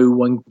because no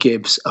one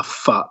gives a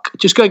fuck.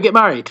 Just go and get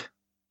married.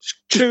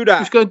 True that.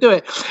 Just go and do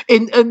it.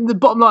 And the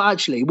bottom line,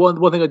 actually, one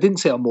thing I didn't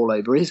say I'm all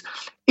over is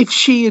if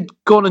she had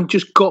gone and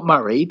just got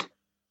married,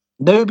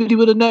 nobody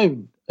would have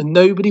known and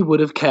nobody would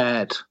have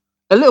cared.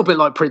 A little bit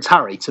like Prince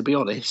Harry, to be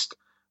honest.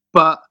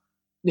 But,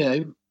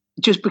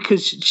 just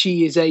because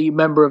she is a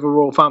member of a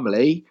royal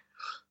family,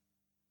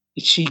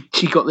 she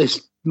got this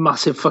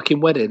massive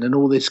fucking wedding and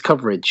all this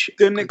coverage.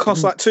 Didn't it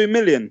cost like $2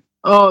 million?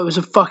 Oh, it was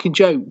a fucking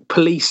joke.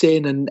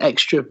 Policing and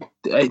extra,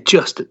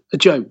 just a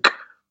joke.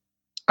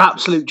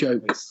 Absolute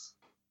joke.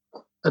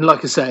 And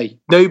like I say,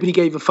 nobody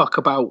gave a fuck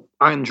about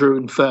Andrew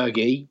and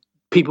Fergie.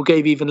 People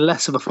gave even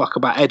less of a fuck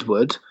about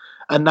Edward.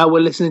 And now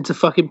we're listening to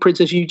fucking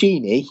Princess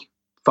Eugenie.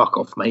 Fuck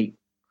off, mate.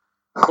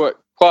 Quite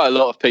a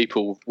lot of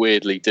people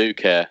weirdly do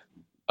care.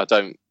 I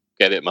don't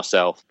get it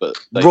myself, but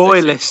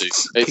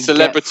royalists. It's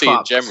celebrity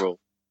in general.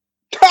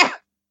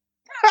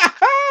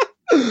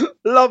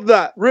 Love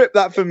that. Rip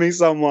that for me,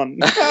 someone.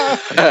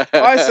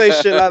 I say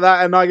shit like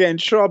that and I get in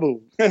trouble.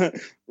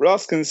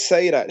 Ross can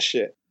say that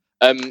shit.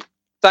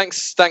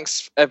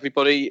 Thanks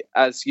everybody,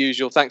 as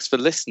usual. Thanks for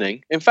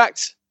listening. In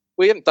fact,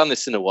 we haven't done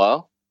this in a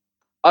while.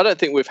 I don't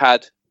think we've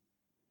had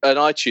an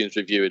iTunes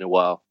review in a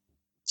while.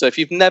 So if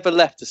you've never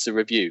left us a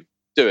review,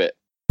 do it.